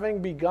foolish, having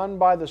begun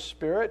by the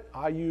Spirit?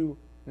 Are you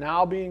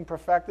now being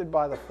perfected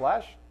by the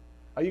flesh?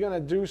 Are you going to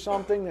do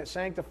something that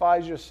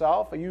sanctifies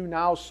yourself? Are you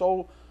now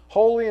so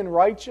holy and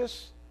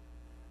righteous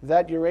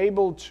that you're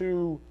able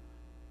to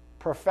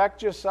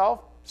perfect yourself,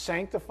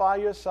 sanctify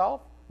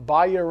yourself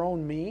by your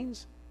own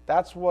means?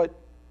 That's what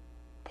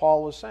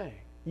Paul was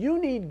saying. You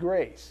need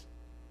grace,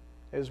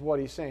 is what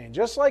he's saying.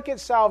 Just like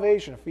it's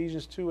salvation,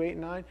 Ephesians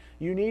 2:8-9,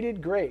 you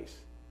needed grace.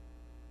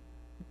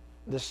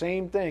 The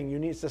same thing.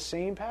 It's the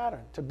same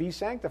pattern. To be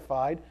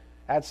sanctified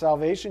at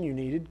salvation, you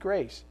needed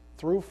grace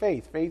through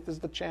faith. Faith is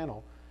the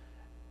channel.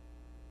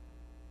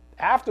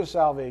 After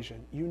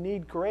salvation, you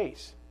need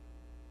grace.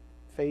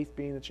 Faith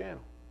being the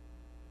channel.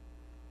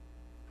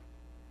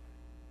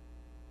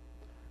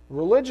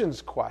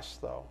 Religion's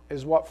quest, though,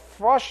 is what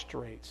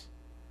frustrates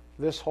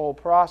this whole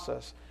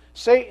process.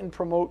 Satan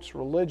promotes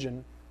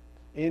religion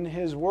in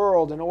his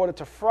world in order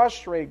to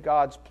frustrate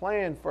God's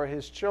plan for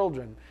his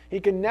children. He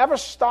can never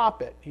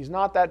stop it. He's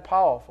not that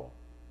powerful.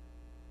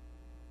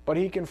 But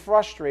he can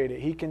frustrate it.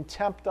 He can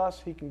tempt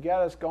us. He can get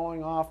us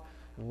going off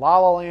in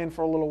la-la land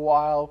for a little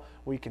while.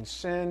 We can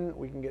sin.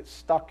 We can get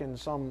stuck in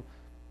some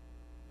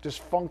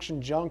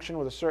dysfunction junction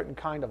with a certain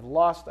kind of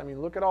lust. I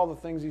mean, look at all the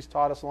things he's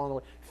taught us along the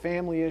way.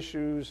 Family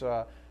issues,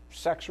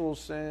 sexual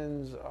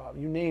sins,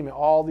 you name it.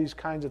 All these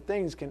kinds of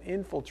things can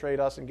infiltrate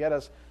us and get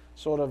us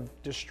sort of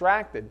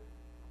distracted.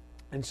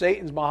 And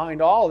Satan's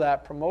behind all of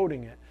that,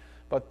 promoting it.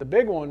 But the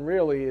big one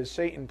really is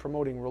Satan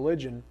promoting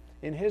religion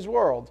in his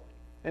world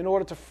in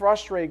order to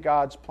frustrate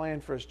God's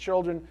plan for his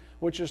children,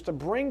 which is to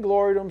bring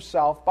glory to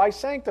himself by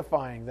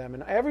sanctifying them.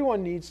 And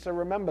everyone needs to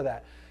remember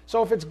that.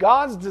 So if it's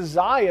God's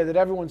desire that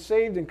everyone's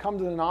saved and come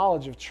to the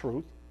knowledge of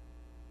truth,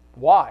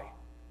 why?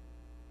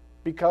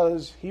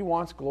 Because he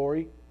wants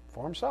glory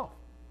for himself.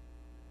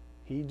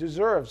 He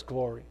deserves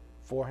glory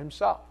for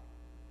himself.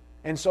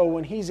 And so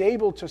when he's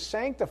able to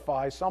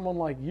sanctify someone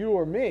like you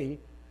or me,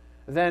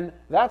 then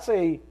that's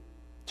a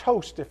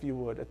toast, if you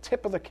would, a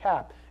tip of the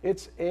cap.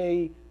 It's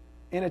an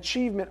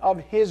achievement of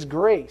his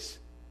grace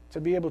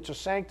to be able to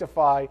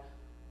sanctify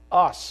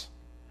us.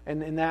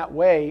 And in that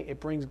way, it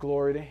brings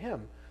glory to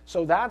him.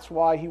 So that's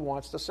why he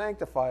wants to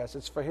sanctify us.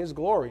 It's for his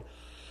glory.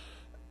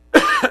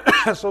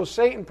 So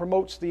Satan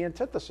promotes the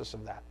antithesis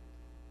of that.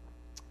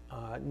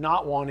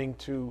 Not wanting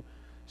to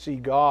see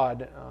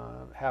God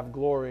have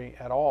glory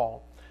at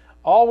all.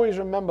 Always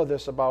remember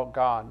this about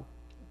God.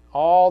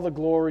 All the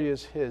glory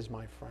is his,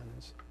 my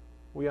friends.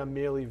 We are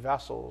merely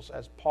vessels,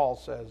 as Paul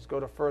says.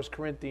 Go to 1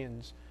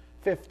 Corinthians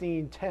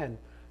 15:10.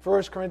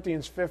 1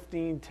 Corinthians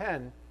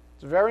 15:10.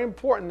 It's very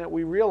important that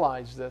we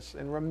realize this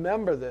and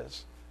remember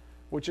this,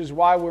 which is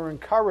why we're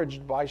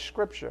encouraged by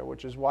Scripture,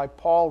 which is why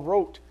Paul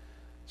wrote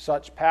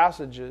such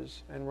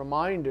passages and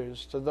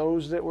reminders to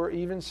those that were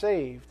even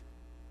saved,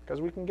 because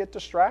we can get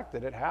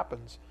distracted. It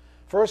happens.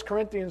 1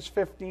 Corinthians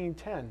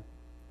 15:10.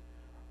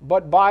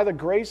 But by the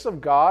grace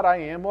of God I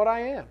am what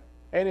I am,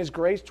 and his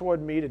grace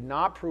toward me did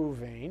not prove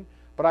vain,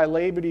 but I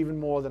labored even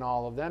more than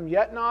all of them.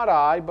 Yet not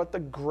I, but the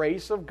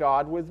grace of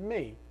God with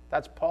me.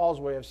 That's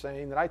Paul's way of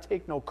saying that I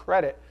take no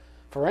credit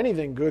for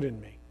anything good in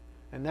me.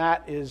 And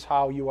that is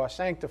how you are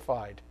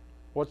sanctified.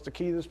 What's the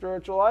key to the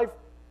spiritual life?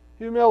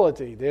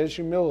 Humility. There's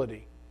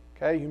humility.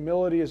 Okay,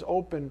 humility is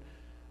open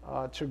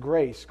to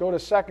grace. Go to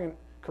 2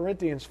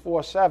 Corinthians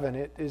 4:7.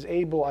 It is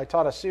able, I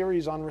taught a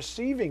series on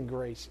receiving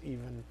grace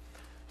even.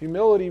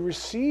 Humility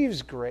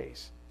receives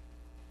grace.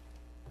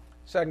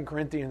 2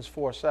 Corinthians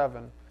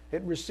 4:7.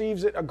 It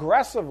receives it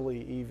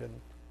aggressively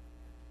even.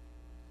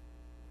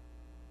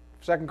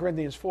 2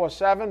 Corinthians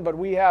 4:7. But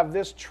we have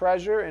this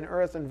treasure in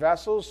earthen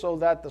vessels, so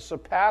that the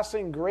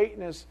surpassing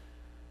greatness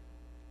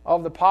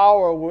of the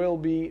power will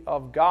be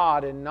of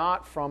God and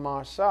not from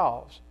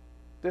ourselves.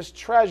 This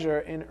treasure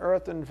in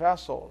earthen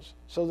vessels,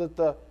 so that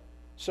the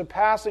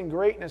surpassing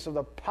greatness of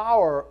the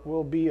power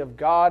will be of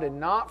God and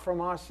not from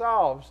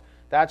ourselves.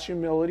 That's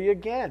humility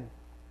again.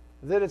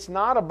 That it's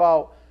not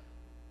about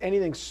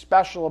anything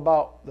special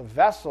about the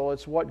vessel,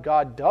 it's what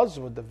God does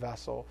with the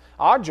vessel.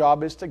 Our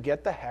job is to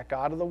get the heck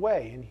out of the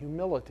way in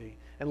humility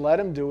and let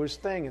him do his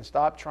thing and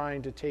stop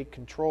trying to take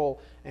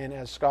control and,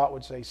 as Scott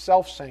would say,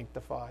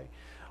 self-sanctify.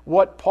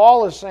 What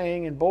Paul is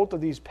saying in both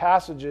of these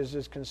passages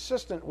is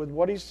consistent with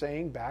what he's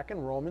saying back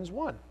in Romans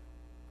 1.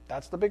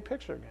 That's the big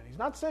picture again. He's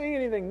not saying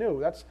anything new.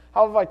 That's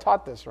how have I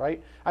taught this,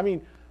 right? I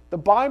mean, the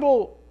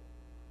Bible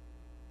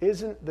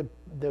isn't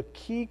the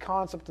key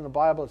concept in the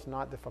Bible. It's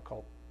not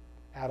difficult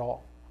at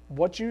all.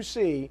 What you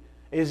see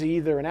is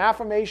either an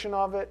affirmation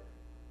of it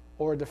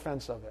or a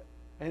defense of it.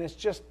 And it's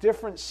just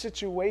different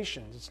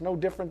situations. It's no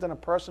different than a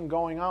person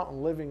going out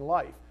and living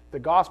life. The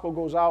gospel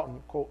goes out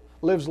and, quote,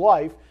 lives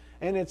life,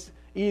 and it's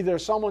either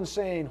someone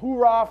saying,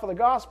 hoorah for the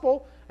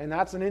gospel, and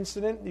that's an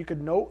incident you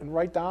could note and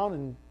write down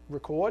and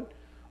record,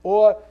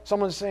 or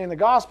someone's saying the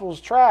gospel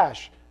is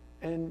trash,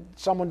 and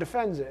someone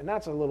defends it, and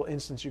that's a little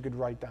instance you could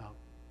write down.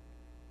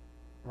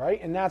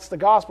 Right? And that's the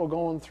gospel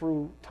going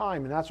through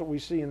time, and that's what we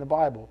see in the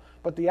Bible.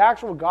 But the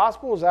actual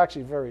gospel is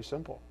actually very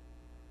simple.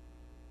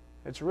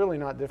 It's really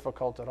not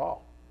difficult at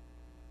all.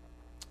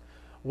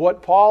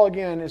 What Paul,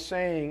 again, is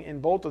saying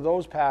in both of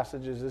those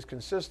passages is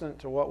consistent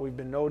to what we've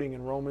been noting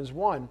in Romans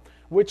 1,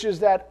 which is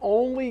that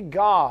only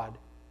God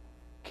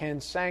can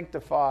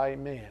sanctify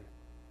man.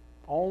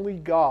 Only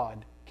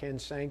God can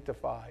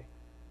sanctify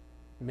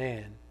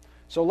man.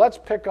 So let's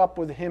pick up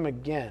with him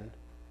again.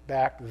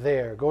 Back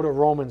there. Go to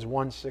Romans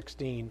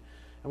 1:16. And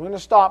we're going to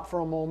stop for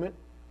a moment.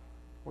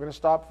 We're going to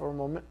stop for a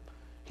moment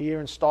here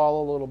and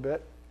stall a little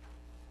bit.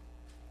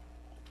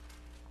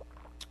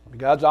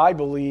 Because I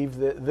believe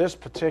that this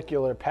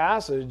particular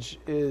passage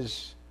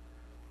is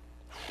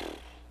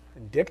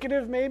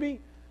indicative,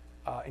 maybe,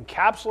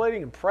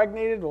 encapsulating,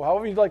 impregnated, or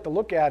however you'd like to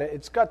look at it.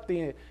 It's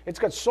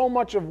got so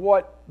much of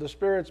what the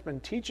Spirit's been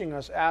teaching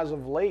us as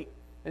of late.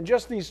 And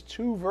just these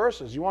two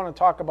verses, you want to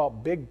talk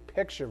about big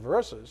picture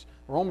verses,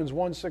 Romans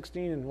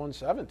 1:16 and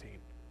 1:17.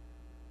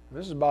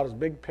 This is about as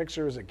big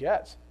picture as it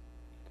gets.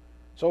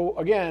 So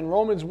again,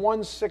 Romans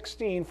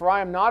 1:16, for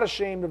I am not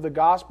ashamed of the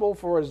gospel,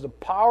 for it is the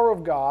power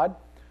of God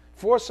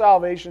for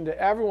salvation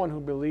to everyone who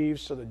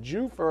believes, to the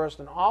Jew first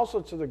and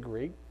also to the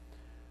Greek.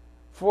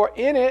 For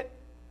in it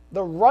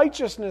the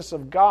righteousness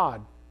of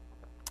God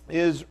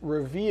is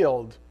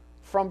revealed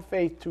from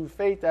faith to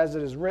faith, as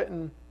it is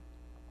written,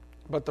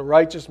 but the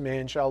righteous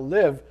man shall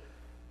live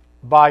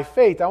by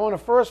faith. I want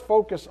to first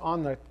focus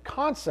on the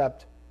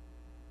concept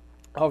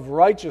of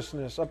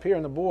righteousness. Up here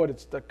on the board,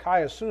 it's the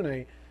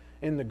kaiosune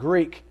in the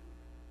Greek,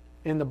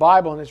 in the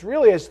Bible, and it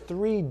really has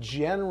three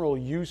general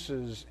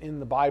uses in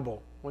the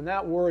Bible. When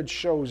that word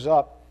shows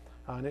up,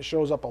 and it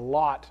shows up a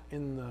lot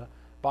in the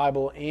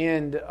Bible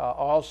and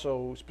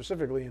also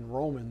specifically in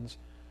Romans,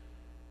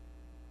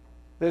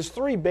 there's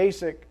three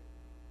basic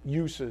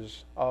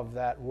uses of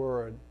that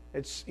word.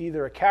 It's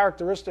either a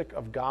characteristic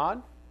of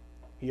God.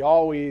 He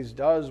always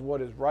does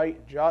what is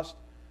right, just,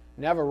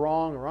 never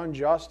wrong or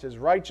unjust. His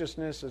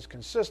righteousness is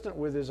consistent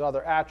with his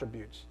other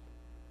attributes.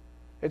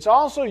 It's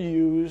also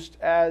used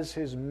as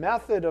his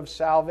method of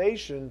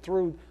salvation.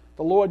 Through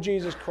the Lord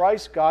Jesus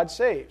Christ, God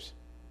saves.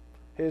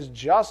 His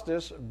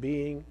justice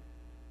being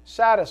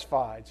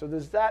satisfied. So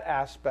there's that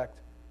aspect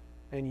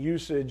and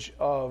usage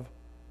of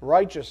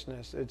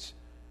righteousness. It's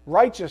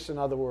righteous, in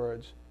other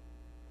words,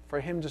 for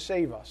him to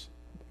save us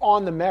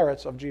on the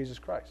merits of Jesus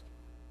Christ.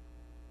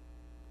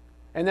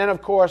 And then,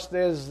 of course,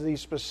 there's the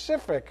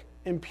specific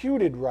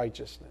imputed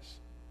righteousness,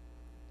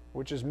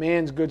 which is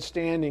man's good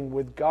standing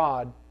with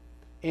God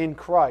in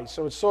Christ.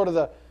 So it's sort of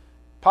the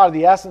part of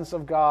the essence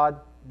of God,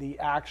 the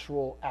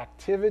actual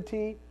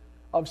activity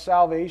of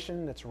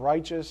salvation that's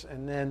righteous,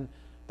 and then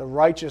the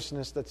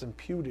righteousness that's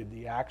imputed,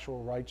 the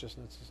actual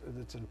righteousness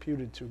that's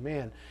imputed to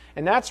man.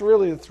 And that's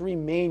really the three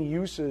main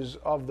uses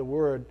of the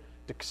word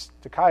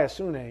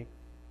dikaiosune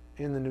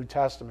in the New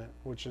Testament,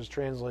 which is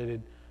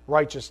translated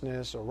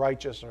righteousness or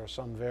righteous or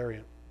some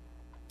variant.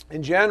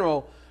 In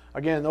general,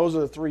 again, those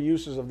are the three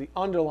uses of the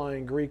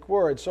underlying Greek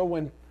word. So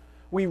when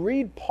we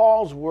read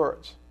Paul's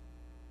words,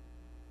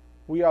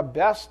 we are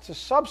best to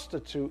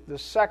substitute the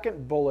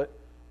second bullet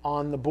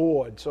on the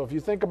board. So if you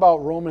think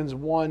about Romans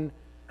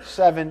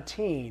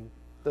 1:17,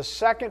 the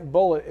second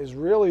bullet is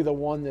really the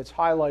one that's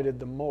highlighted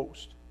the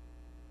most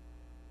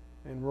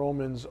in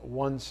Romans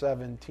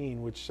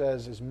 1:17, which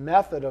says his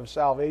method of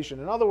salvation.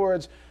 In other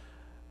words,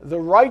 the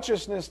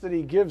righteousness that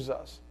he gives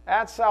us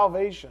at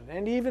salvation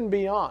and even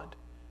beyond,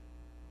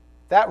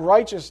 that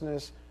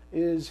righteousness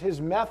is his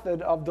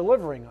method of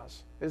delivering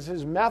us, is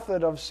his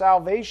method of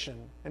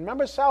salvation. And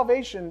remember,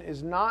 salvation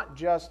is not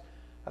just,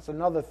 that's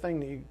another thing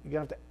that you're going to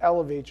have to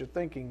elevate your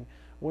thinking.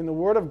 When the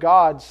Word of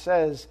God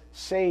says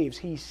saves,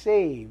 he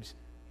saves,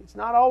 it's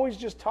not always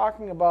just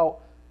talking about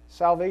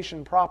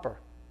salvation proper.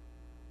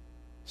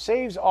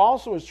 Saves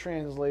also is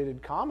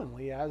translated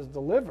commonly as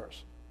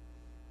delivers.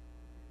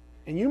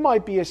 And you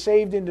might be a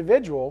saved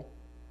individual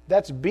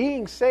that's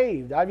being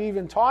saved. I've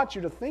even taught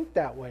you to think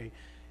that way.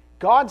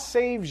 God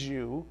saves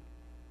you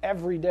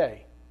every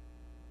day.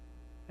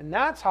 And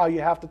that's how you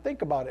have to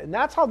think about it. And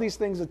that's how these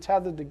things are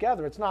tethered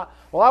together. It's not,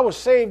 well, I was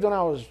saved when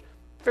I was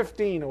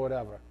 15 or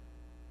whatever,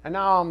 and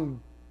now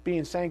I'm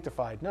being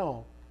sanctified.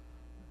 No.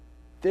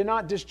 They're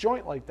not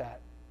disjoint like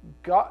that.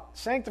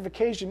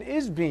 Sanctification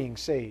is being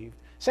saved.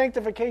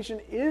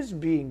 Sanctification is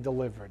being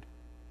delivered.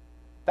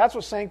 That's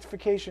what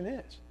sanctification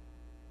is.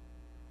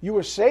 You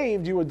were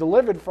saved, you were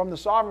delivered from the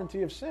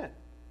sovereignty of sin.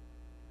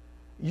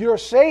 You're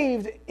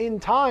saved in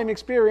time,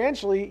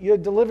 experientially, you're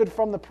delivered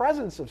from the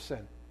presence of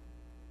sin.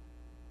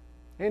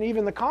 And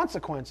even the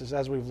consequences,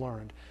 as we've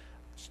learned.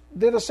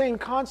 They're the same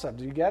concept.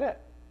 Do you get it?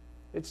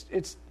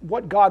 It's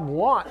what God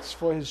wants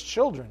for his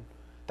children.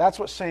 That's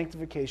what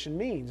sanctification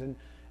means. And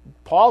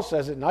Paul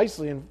says it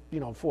nicely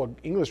in 4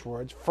 English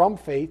words, from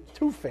faith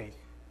to faith.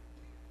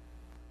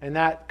 And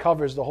that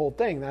covers the whole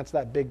thing. That's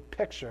that big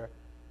picture.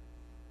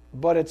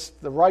 But it's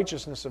the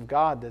righteousness of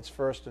God that's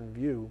first in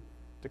view,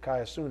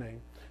 dikaiosune.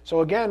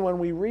 So again, when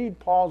we read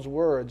Paul's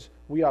words,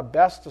 we are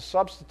best to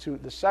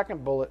substitute the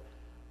second bullet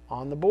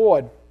on the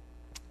board.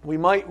 We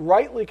might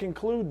rightly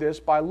conclude this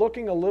by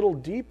looking a little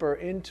deeper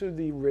into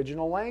the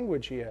original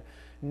language here.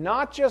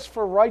 Not just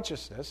for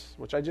righteousness,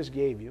 which I just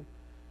gave you,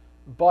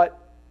 but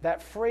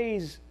that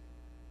phrase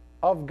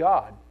of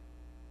God.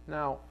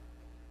 Now,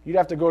 you'd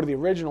have to go to the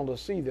original to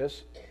see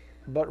this,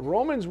 but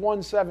Romans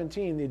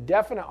 1:17, the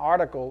definite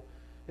article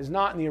is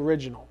not in the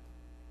original,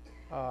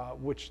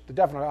 which the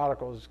definite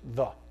article is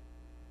the.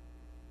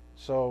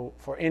 So,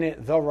 for in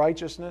it, the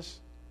righteousness,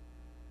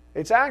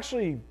 it's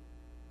actually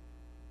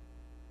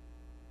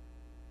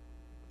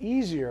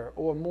easier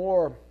or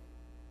more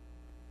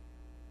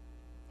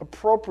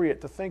appropriate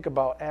to think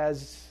about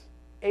as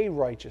a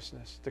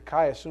righteousness,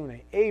 dikaiosune,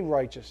 a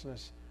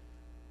righteousness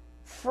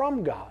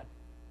from God.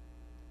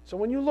 So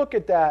when you look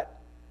at that,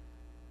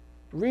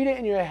 read it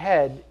in your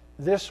head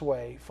this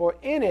way: for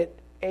in it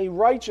a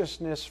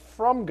righteousness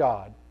from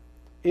God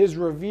is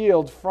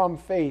revealed from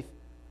faith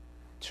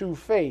to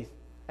faith,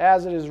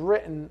 as it is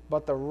written,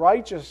 but the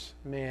righteous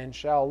man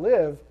shall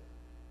live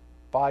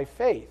by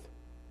faith.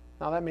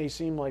 Now that may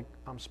seem like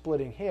I'm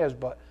splitting hairs,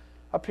 but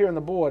up here on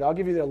the board. I'll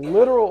give you the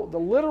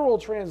literal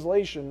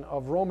translation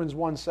of Romans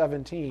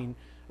 1:17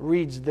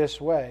 reads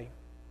this way.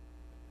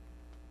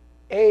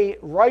 A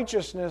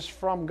righteousness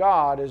from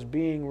God is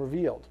being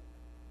revealed.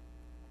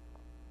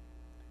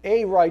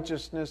 A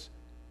righteousness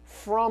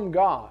from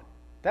God.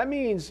 That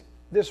means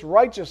this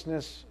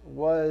righteousness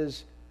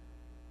was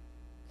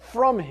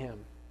from Him.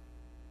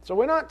 So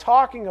we're not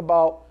talking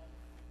about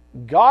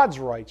God's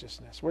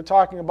righteousness. We're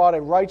talking about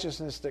a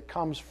righteousness that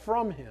comes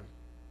from Him.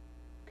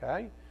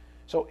 Okay?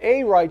 So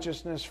a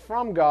righteousness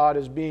from God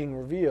is being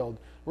revealed.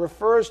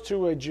 Refers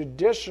to a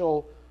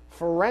judicial,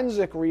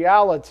 forensic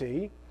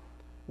reality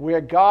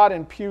where God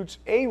imputes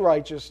a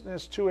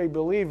righteousness to a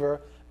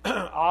believer.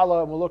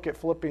 Allah, we'll look at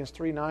Philippians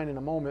 3:9 in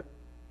a moment.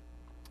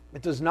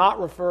 It does not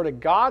refer to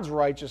God's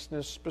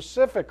righteousness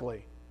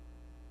specifically.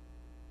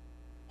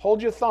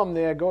 Hold your thumb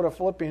there, go to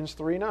Philippians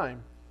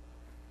 3:9.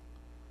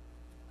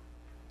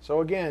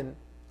 So again,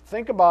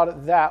 think about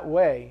it that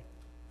way.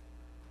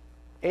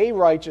 A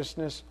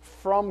righteousness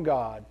from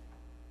God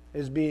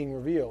is being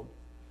revealed.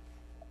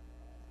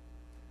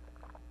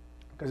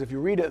 Because if you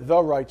read it,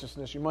 the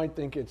righteousness, you might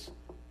think it's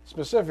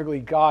specifically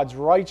God's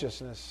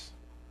righteousness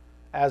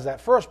as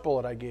that first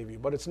bullet I gave you,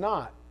 but it's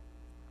not.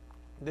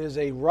 There's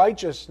a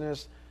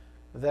righteousness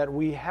that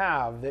we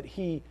have that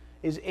He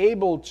is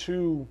able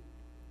to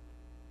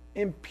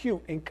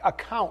impute,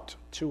 account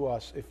to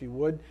us, if you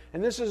would.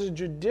 And this is a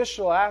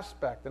judicial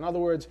aspect. In other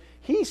words,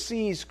 He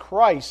sees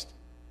Christ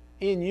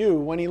in you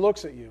when He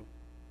looks at you.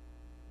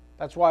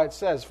 That's why it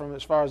says, from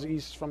as far as the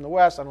east is from the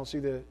west, I don't see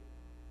the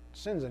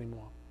sins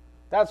anymore.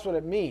 That's what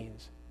it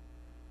means.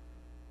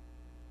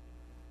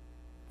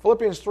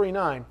 Philippians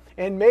 3:9,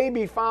 and may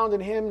be found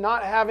in Him,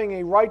 not having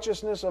a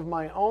righteousness of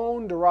my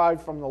own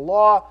derived from the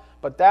law,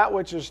 but that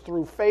which is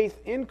through faith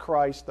in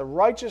Christ, the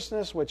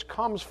righteousness which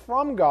comes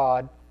from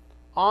God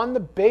on the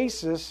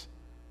basis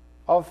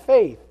of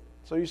faith.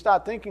 So you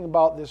start thinking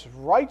about this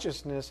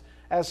righteousness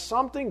as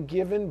something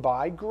given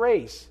by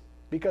grace.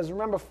 Because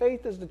remember,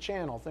 faith is the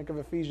channel. Think of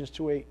Ephesians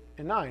 2:8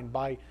 and 9.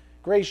 By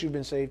grace you've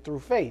been saved through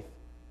faith.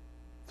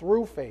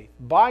 Through faith.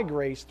 By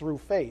grace through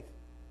faith.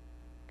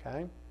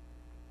 Okay?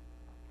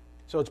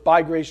 So it's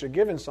by grace you're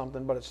given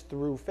something, but it's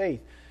through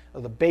faith.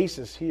 The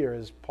basis here,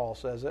 as Paul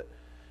says it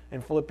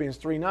in Philippians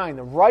 3:9,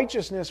 the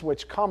righteousness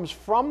which comes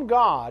from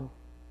God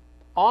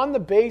on the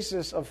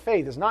basis of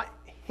faith. It's not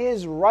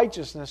His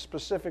righteousness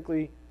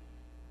specifically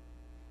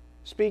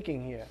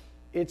speaking here.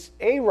 It's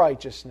a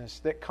righteousness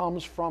that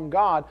comes from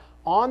God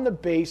on the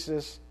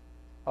basis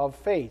of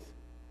faith.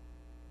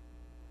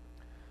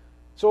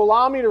 So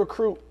allow me to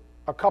recruit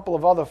a couple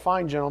of other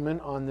fine gentlemen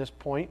on this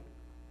point.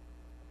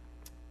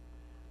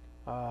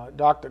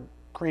 Dr.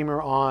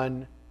 Creamer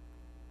on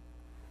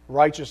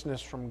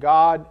righteousness from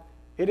God.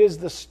 It is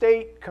the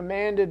state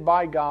commanded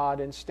by God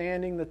and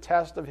standing the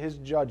test of His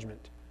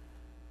judgment.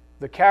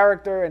 The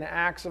character and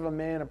acts of a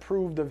man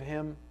approved of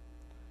Him,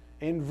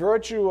 in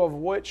virtue of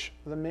which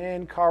the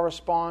man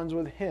corresponds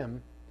with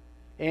Him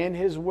and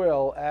His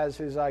will as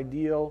his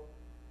ideal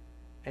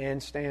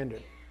and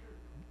standard.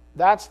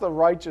 That's the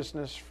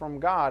righteousness from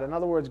God. In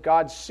other words,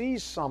 God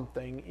sees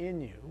something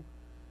in you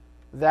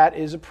that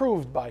is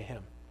approved by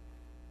Him.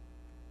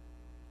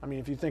 I mean,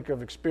 if you think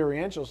of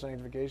experiential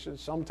sanctification,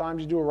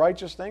 sometimes you do a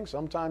righteous thing,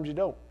 sometimes you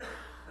don't.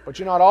 But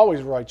you're not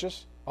always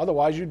righteous.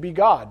 Otherwise, you'd be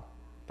God.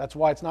 That's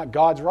why it's not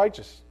God's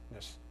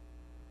righteousness.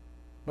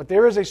 But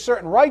there is a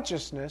certain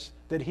righteousness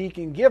that He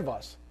can give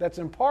us that's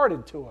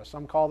imparted to us.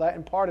 Some call that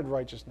imparted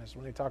righteousness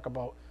when they talk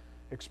about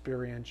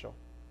experiential.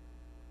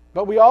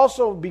 But we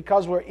also,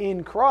 because we're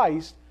in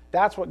Christ,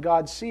 that's what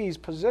God sees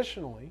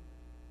positionally.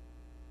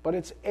 But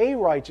it's a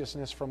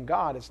righteousness from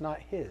God. It's not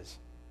His.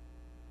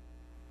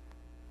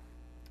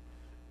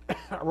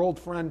 Our old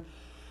friend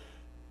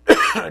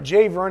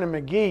J. Vernon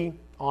McGee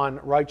on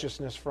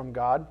righteousness from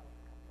God.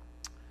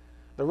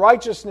 The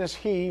righteousness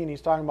and he's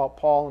talking about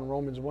Paul in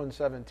Romans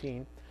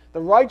 1:17,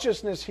 the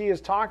righteousness he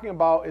is talking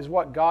about is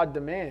what God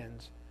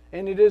demands,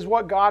 and it is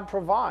what God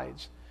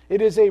provides.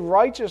 It is a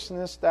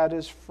righteousness that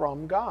is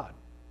from God.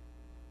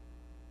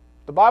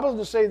 The Bible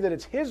doesn't say that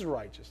it's His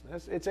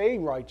righteousness, it's a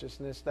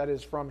righteousness that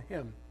is from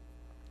Him.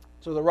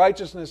 So the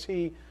righteousness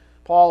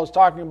Paul is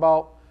talking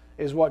about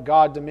is what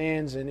God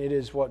demands, and it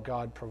is what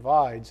God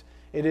provides.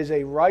 It is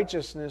a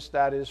righteousness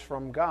that is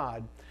from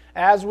God.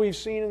 As we've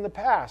seen in the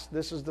past,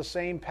 this is the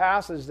same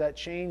passage that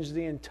changed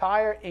the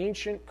entire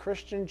ancient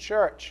Christian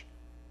church.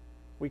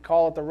 We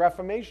call it the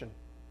Reformation.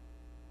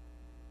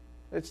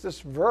 It's this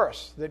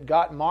verse that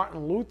got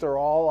Martin Luther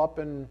all up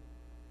in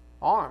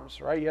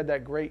arms, right? He had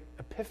that great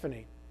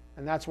epiphany.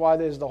 And that's why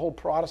there's the whole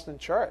Protestant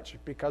church,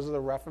 because of the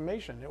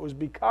Reformation. It was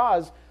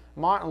because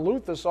Martin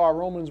Luther saw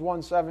Romans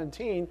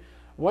 1:17,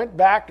 went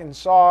back and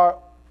saw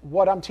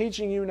what I'm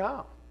teaching you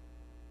now,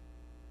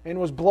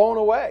 and was blown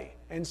away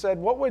and said,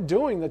 what we're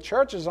doing, the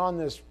church is on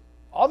this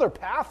other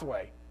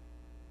pathway,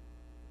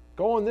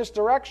 going this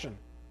direction.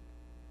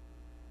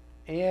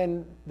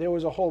 And there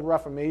was a whole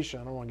Reformation.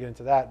 I don't want to get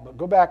into that, but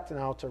go back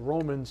now to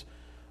Romans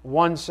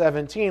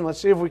 1:17. Let's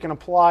see if we can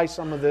apply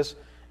some of this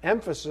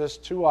emphasis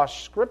to our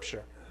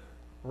Scripture.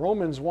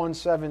 Romans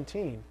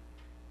 1:17.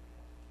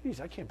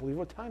 Geez, I can't believe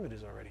what time it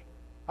is already.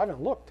 I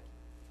haven't looked.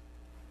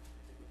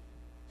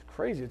 It's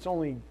crazy. It's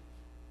only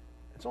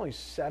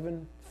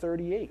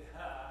 7:38.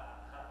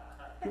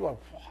 People are,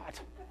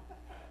 what?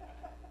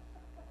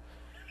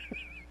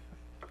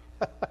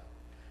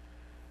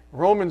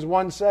 Romans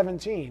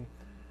 1:17.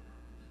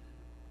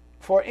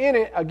 For in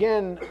it,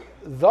 again,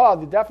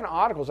 the definite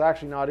article is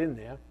actually not in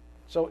there.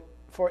 So,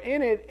 for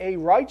in it a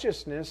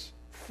righteousness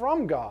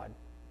from God,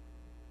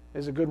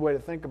 is a good way to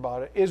think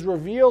about it, is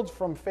revealed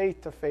from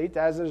faith to faith,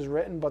 as it is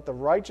written, but the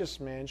righteous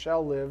man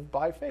shall live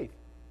by faith.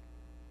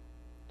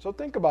 So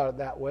think about it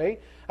that way.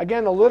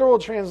 Again, the literal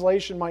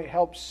translation might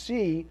help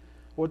see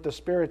what the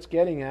Spirit's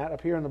getting at.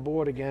 Up here on the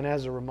board again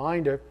as a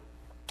reminder,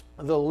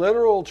 the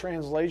literal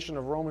translation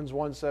of Romans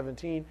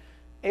 1:17,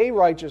 a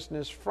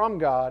righteousness from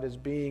God is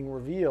being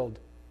revealed.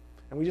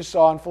 And we just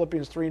saw in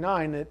Philippians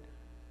 3:9 that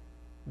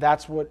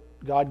that's what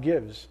God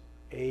gives,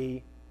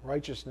 a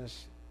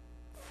righteousness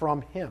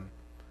from Him.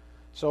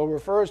 So it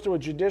refers to a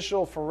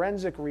judicial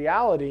forensic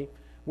reality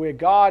where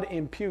God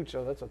imputes,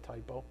 oh, that's a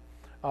typo,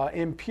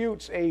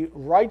 imputes a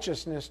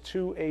righteousness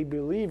to a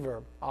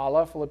believer, a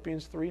la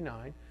Philippians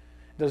 3:9,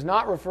 does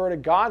not refer to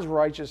God's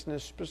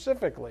righteousness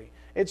specifically.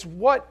 It's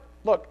what,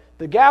 look,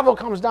 the gavel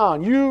comes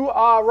down, you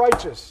are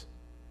righteous.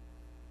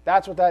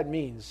 That's what that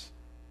means.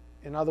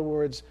 In other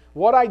words,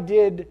 what I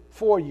did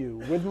for you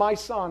with my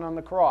Son on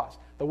the cross,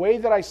 the way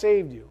that I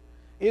saved you,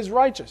 is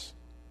righteous.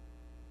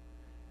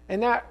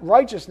 And that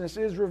righteousness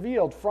is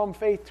revealed from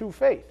faith to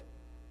faith.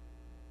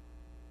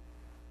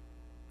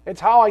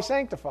 It's how I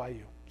sanctify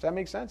you. Does that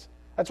make sense?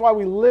 That's why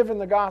we live in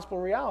the gospel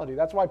reality.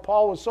 That's why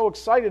Paul was so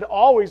excited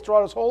always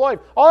throughout his whole life.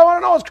 All I want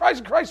to know is Christ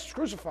and Christ is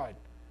crucified.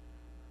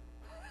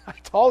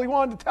 That's all he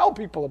wanted to tell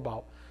people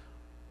about.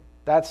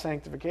 That's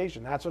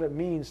sanctification. That's what it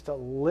means to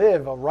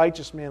live. A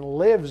righteous man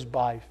lives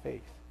by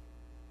faith.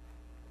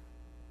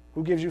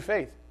 Who gives you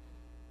faith?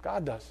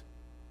 God does.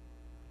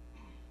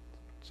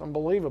 It's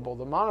unbelievable.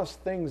 The amount of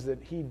things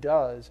that He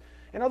does.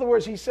 In other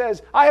words, He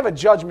says, I have a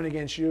judgment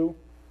against you.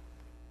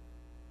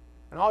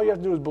 And all you have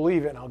to do is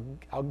believe it, and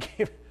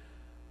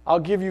I'll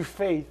give you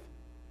faith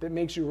that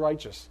makes you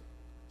righteous.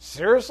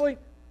 Seriously?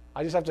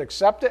 I just have to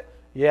accept it?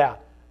 Yeah.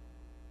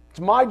 It's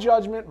my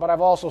judgment, but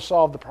I've also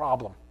solved the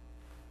problem.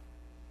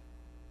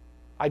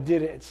 I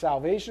did it. It's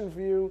salvation for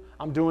you.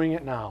 I'm doing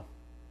it now.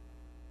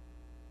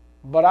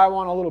 But I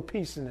want a little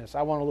peace in this.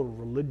 I want a little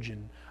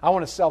religion. I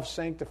want to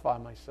self-sanctify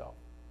myself.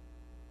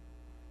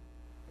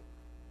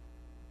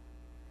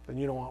 Then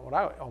you don't want what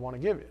I want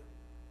to give you.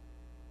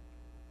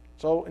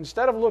 So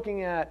instead of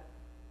looking at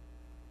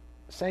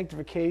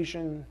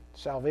sanctification,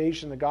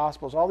 salvation, the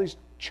Gospels, all these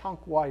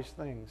chunk-wise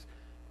things,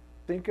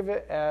 think of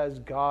it as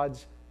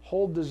God's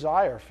whole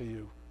desire for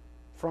you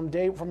from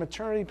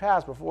eternity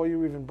past, before you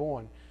were even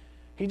born.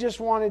 He just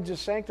wanted to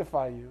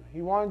sanctify you.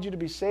 He wanted you to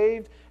be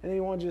saved, and then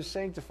He wanted you to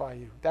sanctify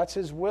you. That's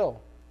His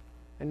will.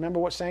 And remember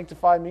what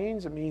sanctify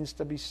means? It means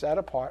to be set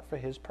apart for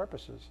His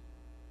purposes,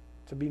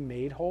 to be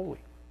made holy.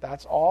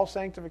 That's all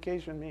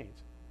sanctification means.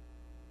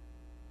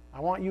 I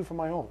want you for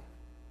my own.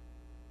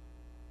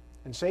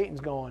 And Satan's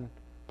going,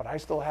 but I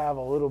still have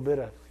a little bit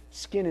of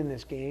skin in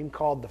this game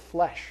called the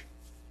flesh.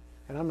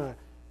 And I'm going to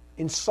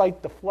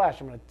incite the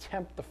flesh. I'm going to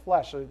tempt the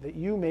flesh so that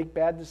you make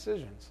bad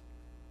decisions.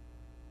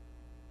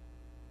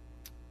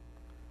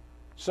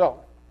 So,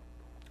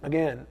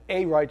 again,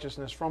 a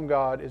righteousness from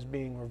God is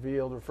being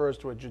revealed, refers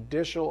to a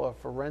judicial or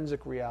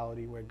forensic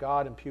reality where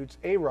God imputes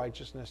a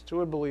righteousness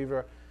to a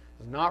believer,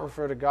 does not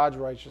refer to God's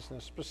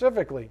righteousness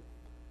specifically.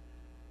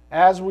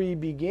 As we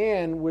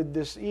began with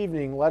this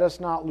evening, let us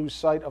not lose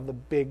sight of the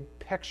big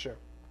picture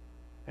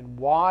and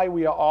why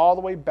we are all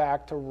the way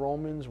back to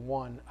Romans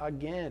 1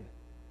 again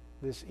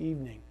this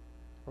evening.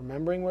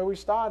 Remembering where we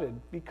started,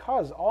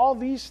 because all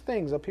these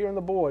things up here on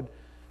the board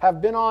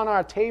have been on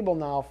our table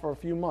now for a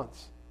few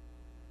months.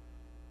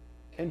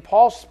 And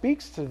Paul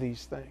speaks to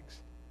these things.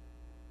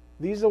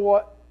 These are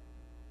what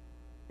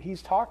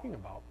he's talking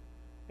about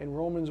in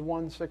Romans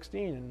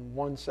 1:16 and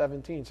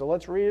 1:17. So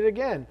let's read it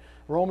again.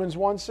 Romans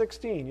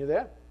 1:16. You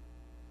there?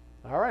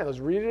 All right, let's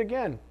read it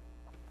again.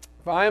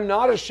 For I am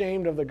not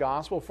ashamed of the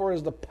gospel, for it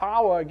is the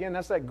power, again,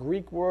 that's that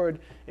Greek word,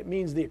 it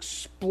means the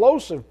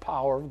explosive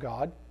power of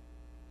God,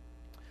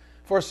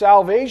 for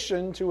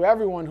salvation to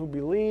everyone who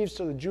believes,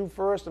 to the Jew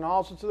first and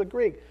also to the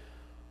Greek.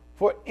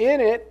 For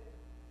in it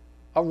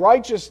a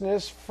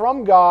righteousness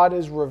from God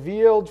is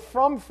revealed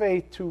from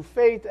faith to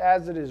faith,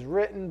 as it is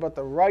written, but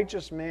the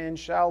righteous man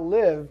shall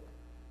live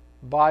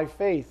by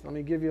faith. Let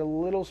me give you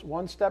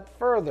one step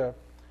further.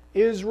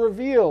 Is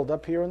revealed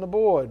up here on the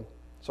board.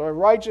 So a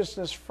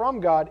righteousness from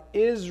God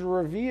is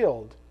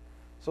revealed.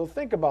 So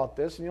think about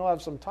this, and you'll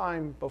have some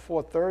time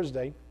before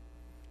Thursday.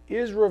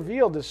 Is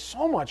revealed. There's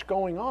so much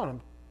going on.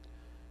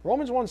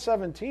 Romans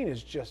 1:17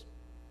 is just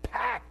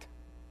packed.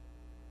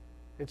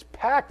 It's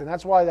packed, and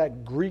that's why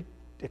that Greek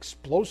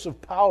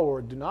explosive power,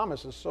 or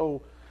dunamis, is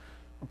so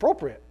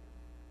appropriate,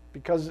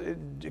 because it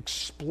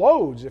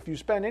explodes. If you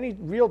spend any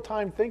real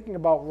time thinking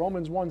about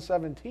Romans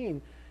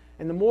 1:17,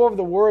 and the more of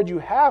the Word you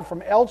have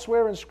from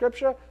elsewhere in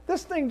Scripture,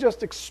 this thing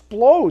just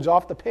explodes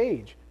off the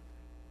page.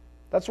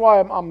 That's why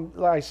I'm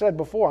like I said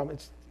before,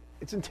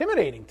 it's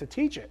intimidating to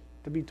teach it,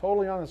 to be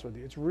totally honest with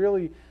you. It's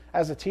really,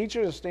 as a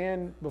teacher, to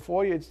stand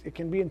before you, it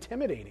can be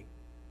intimidating.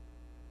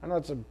 I know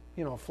it's a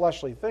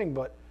fleshly thing,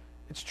 but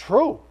it's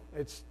true.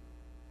 It's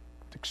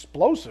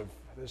explosive.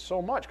 There's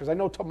so much. Because I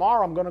know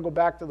tomorrow I'm going to go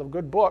back to the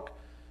good book,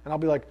 and I'll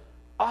be like,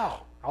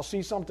 I'll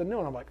see something new.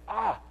 And I'm like,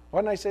 why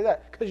didn't I say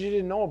that? Because you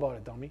didn't know about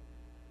it, dummy.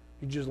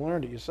 You just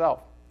learned it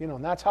yourself.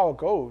 And that's how it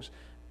goes.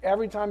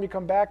 Every time you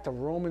come back to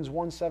Romans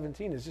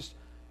 1:17,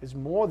 there's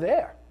more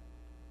there.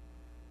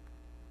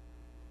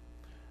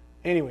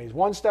 Anyways,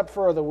 one step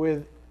further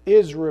with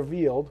is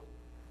revealed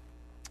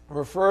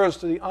refers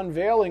to the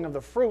unveiling of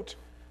the fruit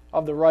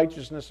of the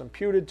righteousness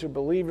imputed to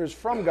believers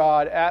from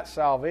God at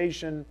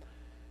salvation.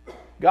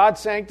 God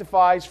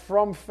sanctifies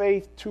from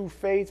faith to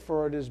faith,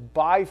 for it is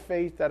by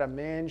faith that a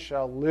man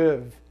shall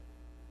live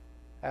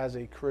as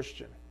a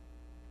Christian.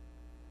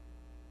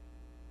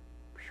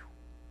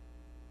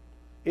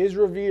 Is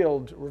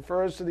revealed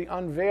refers to the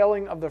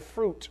unveiling of the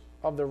fruit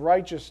of the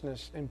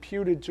righteousness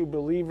imputed to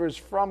believers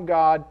from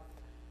God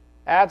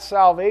at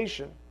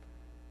salvation.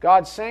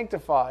 God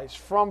sanctifies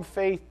from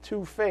faith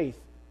to faith,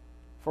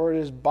 for it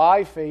is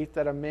by faith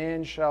that a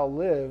man shall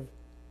live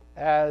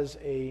as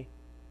a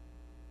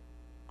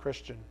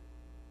Christian.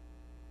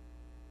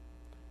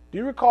 Do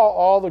you recall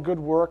all the good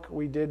work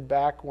we did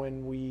back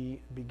when we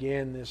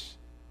began this,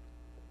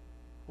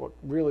 what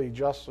really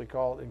justly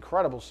called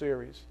incredible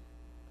series?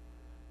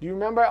 Do you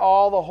remember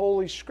all the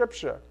Holy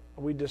Scripture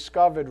we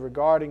discovered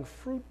regarding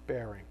fruit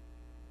bearing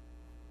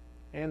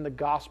and the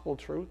gospel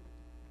truth?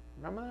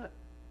 Remember that?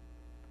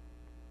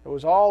 It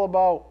was all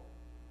about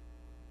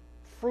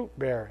fruit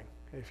bearing,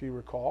 if you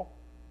recall.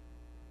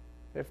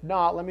 If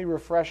not, let me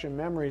refresh your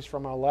memories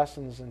from our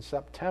lessons in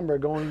September,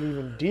 going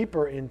even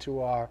deeper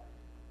into our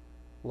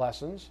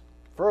lessons,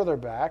 further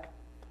back,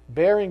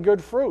 bearing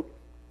good fruit.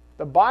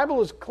 The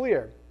Bible is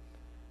clear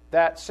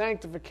that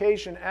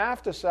sanctification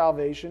after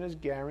salvation is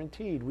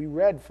guaranteed. We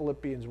read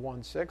Philippians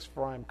 1:6,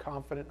 for I am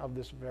confident of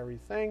this very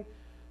thing,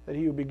 that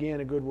he who began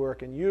a good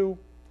work in you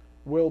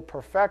will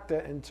perfect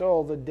it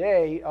until the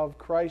day of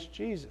Christ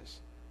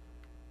Jesus.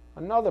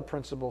 Another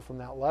principle from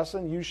that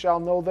lesson, you shall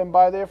know them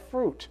by their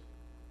fruit.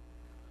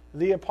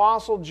 The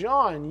Apostle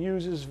John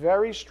uses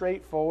very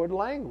straightforward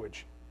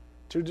language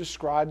to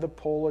describe the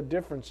polar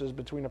differences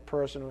between a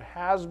person who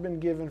has been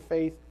given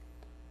faith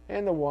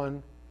and the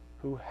one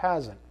who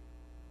hasn't.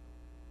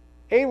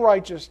 A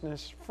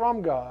righteousness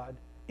from God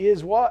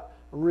is what?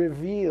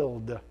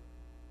 Revealed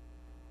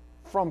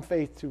from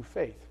faith to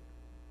faith.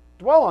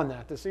 Dwell on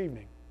that this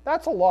evening.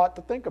 That's a lot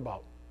to think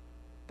about.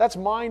 That's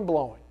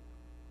mind-blowing.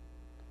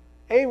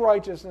 A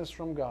righteousness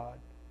from God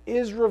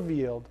is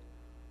revealed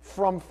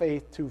from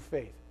faith to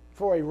faith.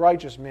 For a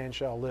righteous man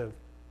shall live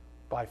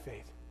by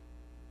faith.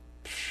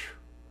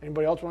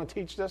 Anybody else want to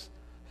teach this?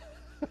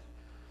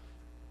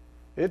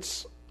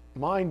 It's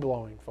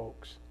mind-blowing,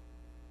 folks.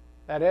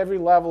 At every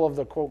level of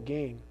the, quote,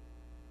 game.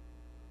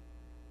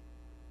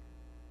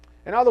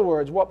 In other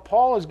words, what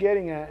Paul is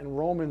getting at in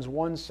Romans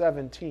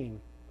 1:17,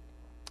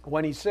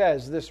 when he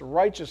says this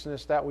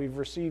righteousness that we've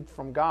received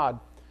from God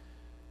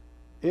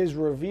is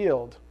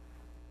revealed,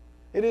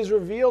 it is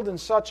revealed in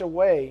such a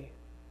way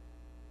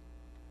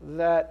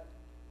that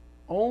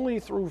only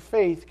through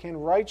faith can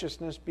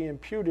righteousness be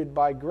imputed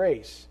by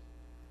grace.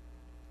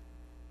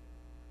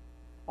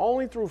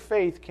 Only through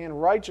faith can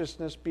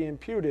righteousness be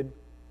imputed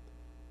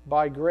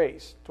by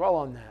grace. Dwell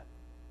on that.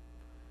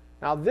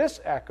 Now this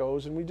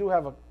echoes, and we do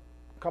have a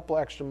couple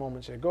extra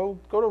moments here. Go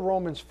to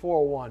Romans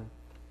 4:1.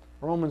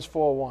 Romans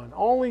 4:1.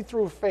 Only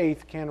through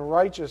faith can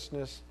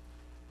righteousness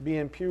be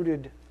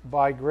imputed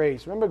by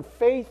grace. Remember,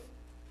 faith,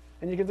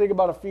 and you can think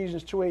about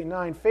Ephesians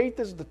 2:8-9, faith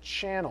is the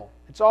channel.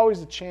 It's always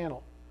the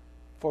channel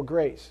for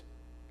grace.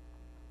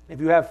 If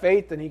you have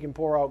faith, then he can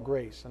pour out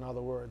grace, in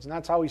other words. And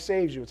that's how he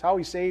saves you. It's how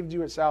he saved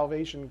you at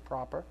salvation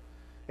proper.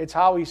 It's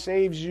how he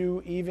saves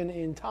you even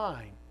in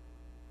time.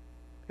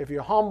 If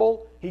you're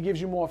humble, he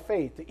gives you more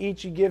faith. To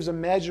each he gives a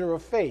measure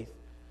of faith.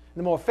 And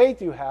the more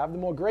faith you have, the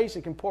more grace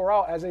he can pour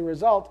out as a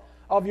result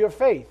of your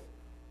faith.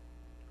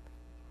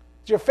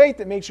 It's your faith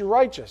that makes you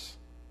righteous.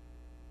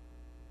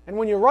 And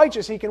when you're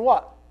righteous, he can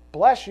what?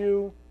 Bless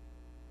you.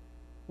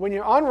 When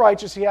you're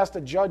unrighteous, he has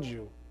to judge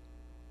you.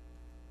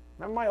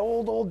 Remember my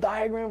old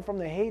diagram from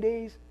the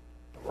heydays?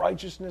 The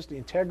righteousness, the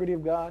integrity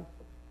of God.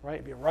 Right?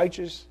 If you're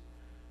righteous,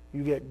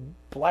 you get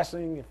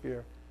blessing. If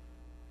you're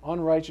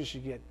unrighteous,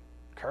 you get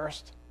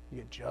cursed. You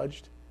get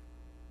judged.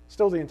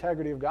 Still the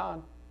integrity of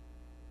God.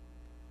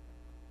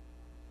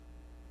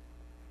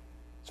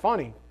 It's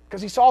funny,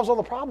 because he solves all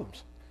the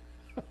problems.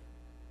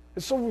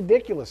 It's so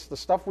ridiculous, the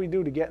stuff we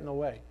do to get in the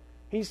way.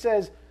 He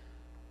says,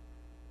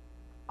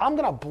 I'm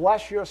going to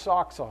bless your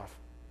socks off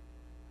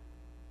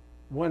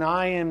when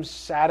I am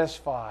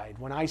satisfied,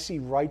 when I see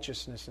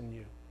righteousness in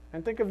you.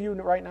 And think of you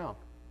right now.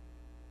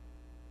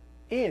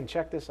 Ian,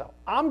 check this out.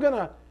 I'm going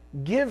to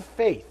give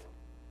faith.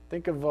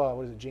 Think of,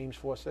 James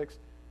 4:6?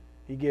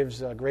 He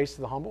gives grace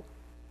to the humble.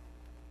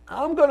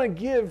 I'm going to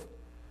give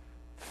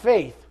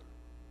faith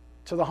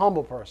to the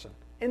humble person.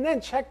 And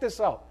then check this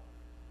out.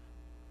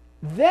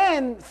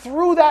 Then,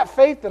 through that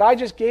faith that I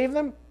just gave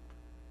them,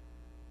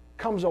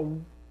 comes a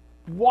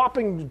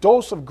whopping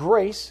dose of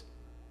grace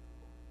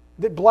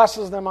that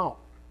blesses them out.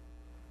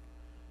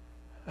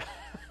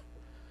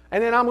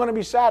 And then I'm going to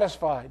be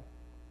satisfied.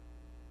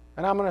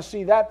 And I'm going to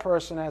see that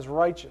person as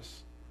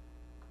righteous.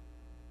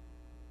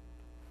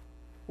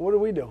 What do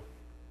we do?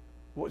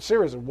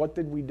 Seriously, what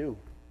did we do?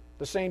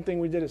 The same thing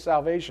we did at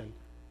salvation.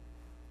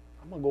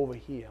 I'm going to go over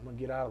here. I'm going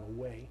to get out of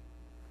the way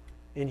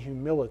in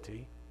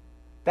humility.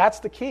 That's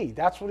the key.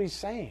 That's what he's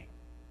saying.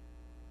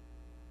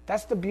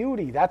 That's the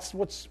beauty. That's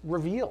what's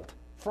revealed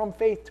from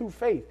faith to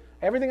faith.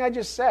 Everything I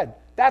just said,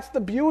 that's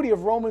the beauty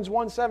of Romans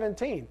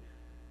 1:17.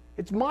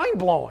 It's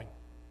mind-blowing.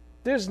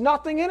 There's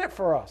nothing in it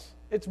for us.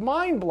 It's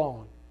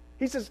mind-blowing.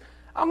 He says,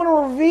 I'm going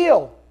to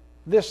reveal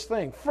this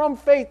thing from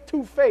faith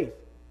to faith.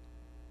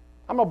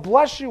 I'm going to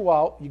bless you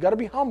out. You've got to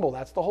be humble.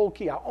 That's the whole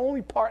key. Our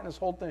only part in this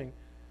whole thing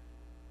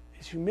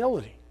is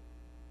humility.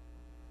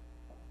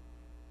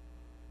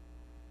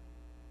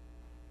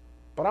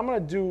 But I'm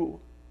going to do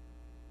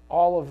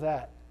all of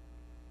that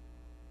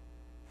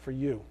for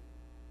you.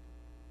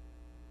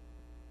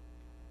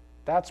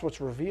 That's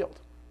what's revealed.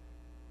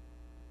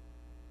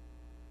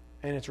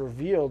 And it's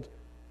revealed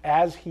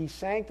as he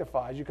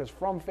sanctifies you, because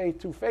from faith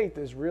to faith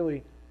is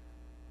really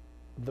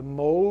the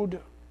mode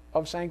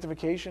of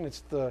sanctification.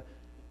 It's the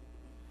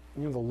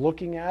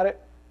looking at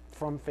it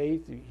from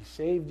faith. He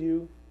saved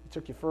you. He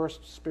took your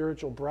first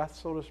spiritual breath,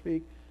 so to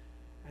speak,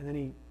 and then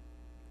he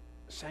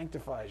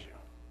sanctifies you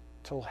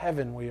till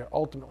heaven, where you're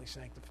ultimately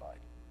sanctified.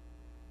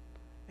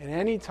 And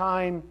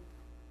anytime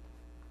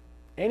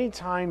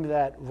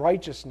that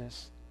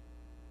righteousness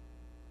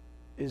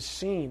is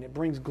seen, it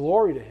brings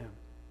glory to him.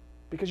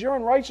 Because you're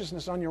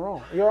unrighteousness on your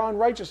own. You're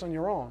unrighteous on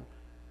your own.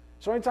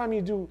 So anytime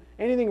you do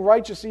anything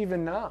righteous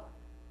even now,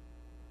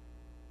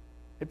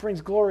 it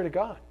brings glory to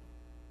God.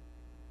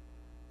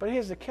 But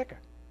here's the kicker.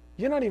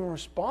 You're not even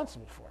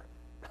responsible for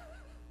it.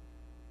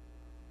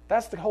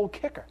 That's the whole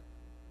kicker.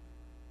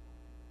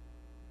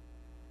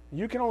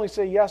 You can only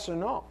say yes or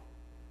no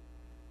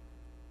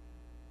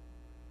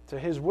to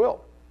his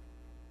will.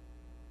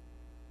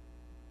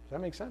 Does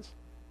that make sense?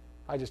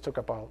 I just took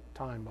up our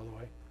time, by the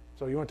way.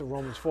 So you went to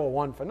Romans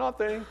 4:1 for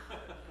nothing.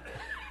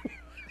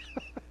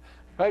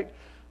 Right?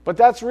 But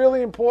that's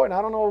really important.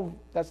 I don't know,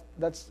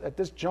 that's at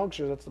this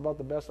juncture, that's about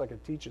the best I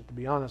could teach it, to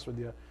be honest with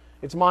you.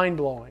 It's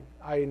mind-blowing.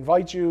 I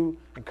invite you,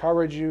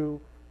 encourage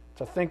you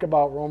to think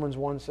about Romans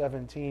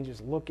 1:17.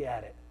 Just look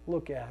at it.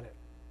 Look at it.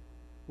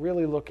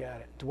 Really look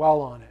at it.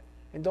 Dwell on it.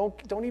 And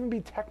don't even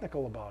be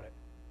technical about it.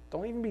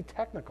 Don't even be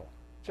technical.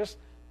 Just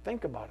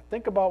think about it.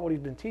 Think about what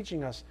he's been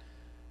teaching us.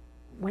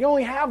 We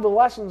only have the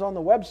lessons on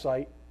the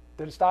website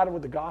that started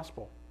with the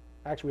gospel.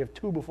 Actually, we have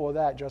 2 before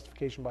that,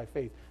 justification by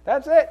faith.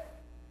 That's it.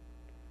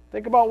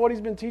 Think about what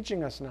he's been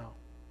teaching us now.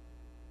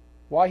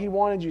 Why he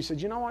wanted you. He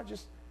said, you know what,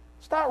 just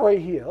start right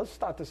here. Let's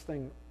start this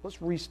thing.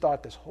 Let's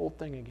restart this whole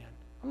thing again.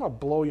 I'm going to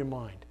blow your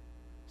mind.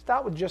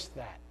 Start with just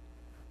that.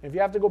 If you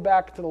have to go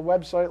back to the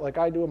website like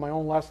I do in my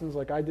own lessons,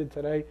 like I did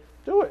today,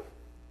 do it.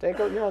 Take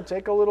a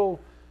little,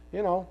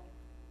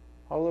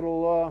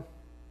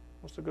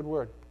 what's the good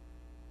word?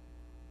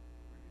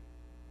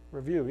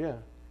 Review, yeah.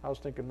 I was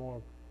thinking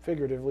more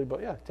figuratively, but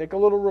yeah, take a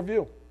little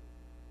review.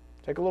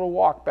 Take a little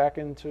walk back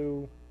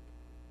into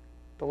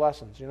the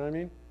lessons, you know what I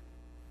mean?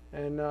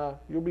 And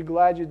you'll be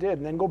glad you did.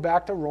 And then go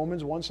back to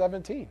Romans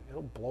 1:17.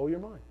 It'll blow your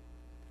mind.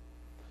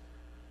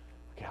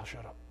 Okay, I'll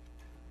shut up.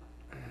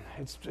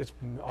 It's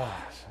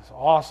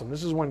awesome.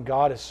 This is when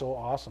God is so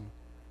awesome.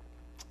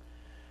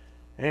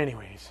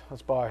 Anyways,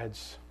 let's bow our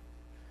heads.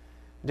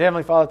 Dear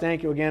Heavenly Father,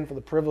 thank you again for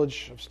the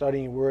privilege of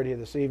studying your word here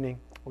this evening.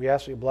 We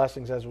ask for your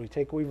blessings as we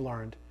take what we've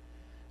learned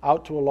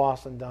out to a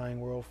lost and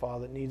dying world,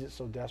 Father, that needs it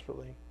so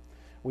desperately.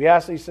 We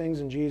ask these things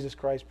in Jesus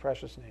Christ's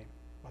precious name.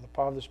 By the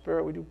power of the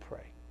Spirit, we do pray.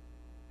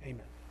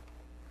 Amen.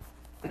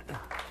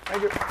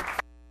 Thank you.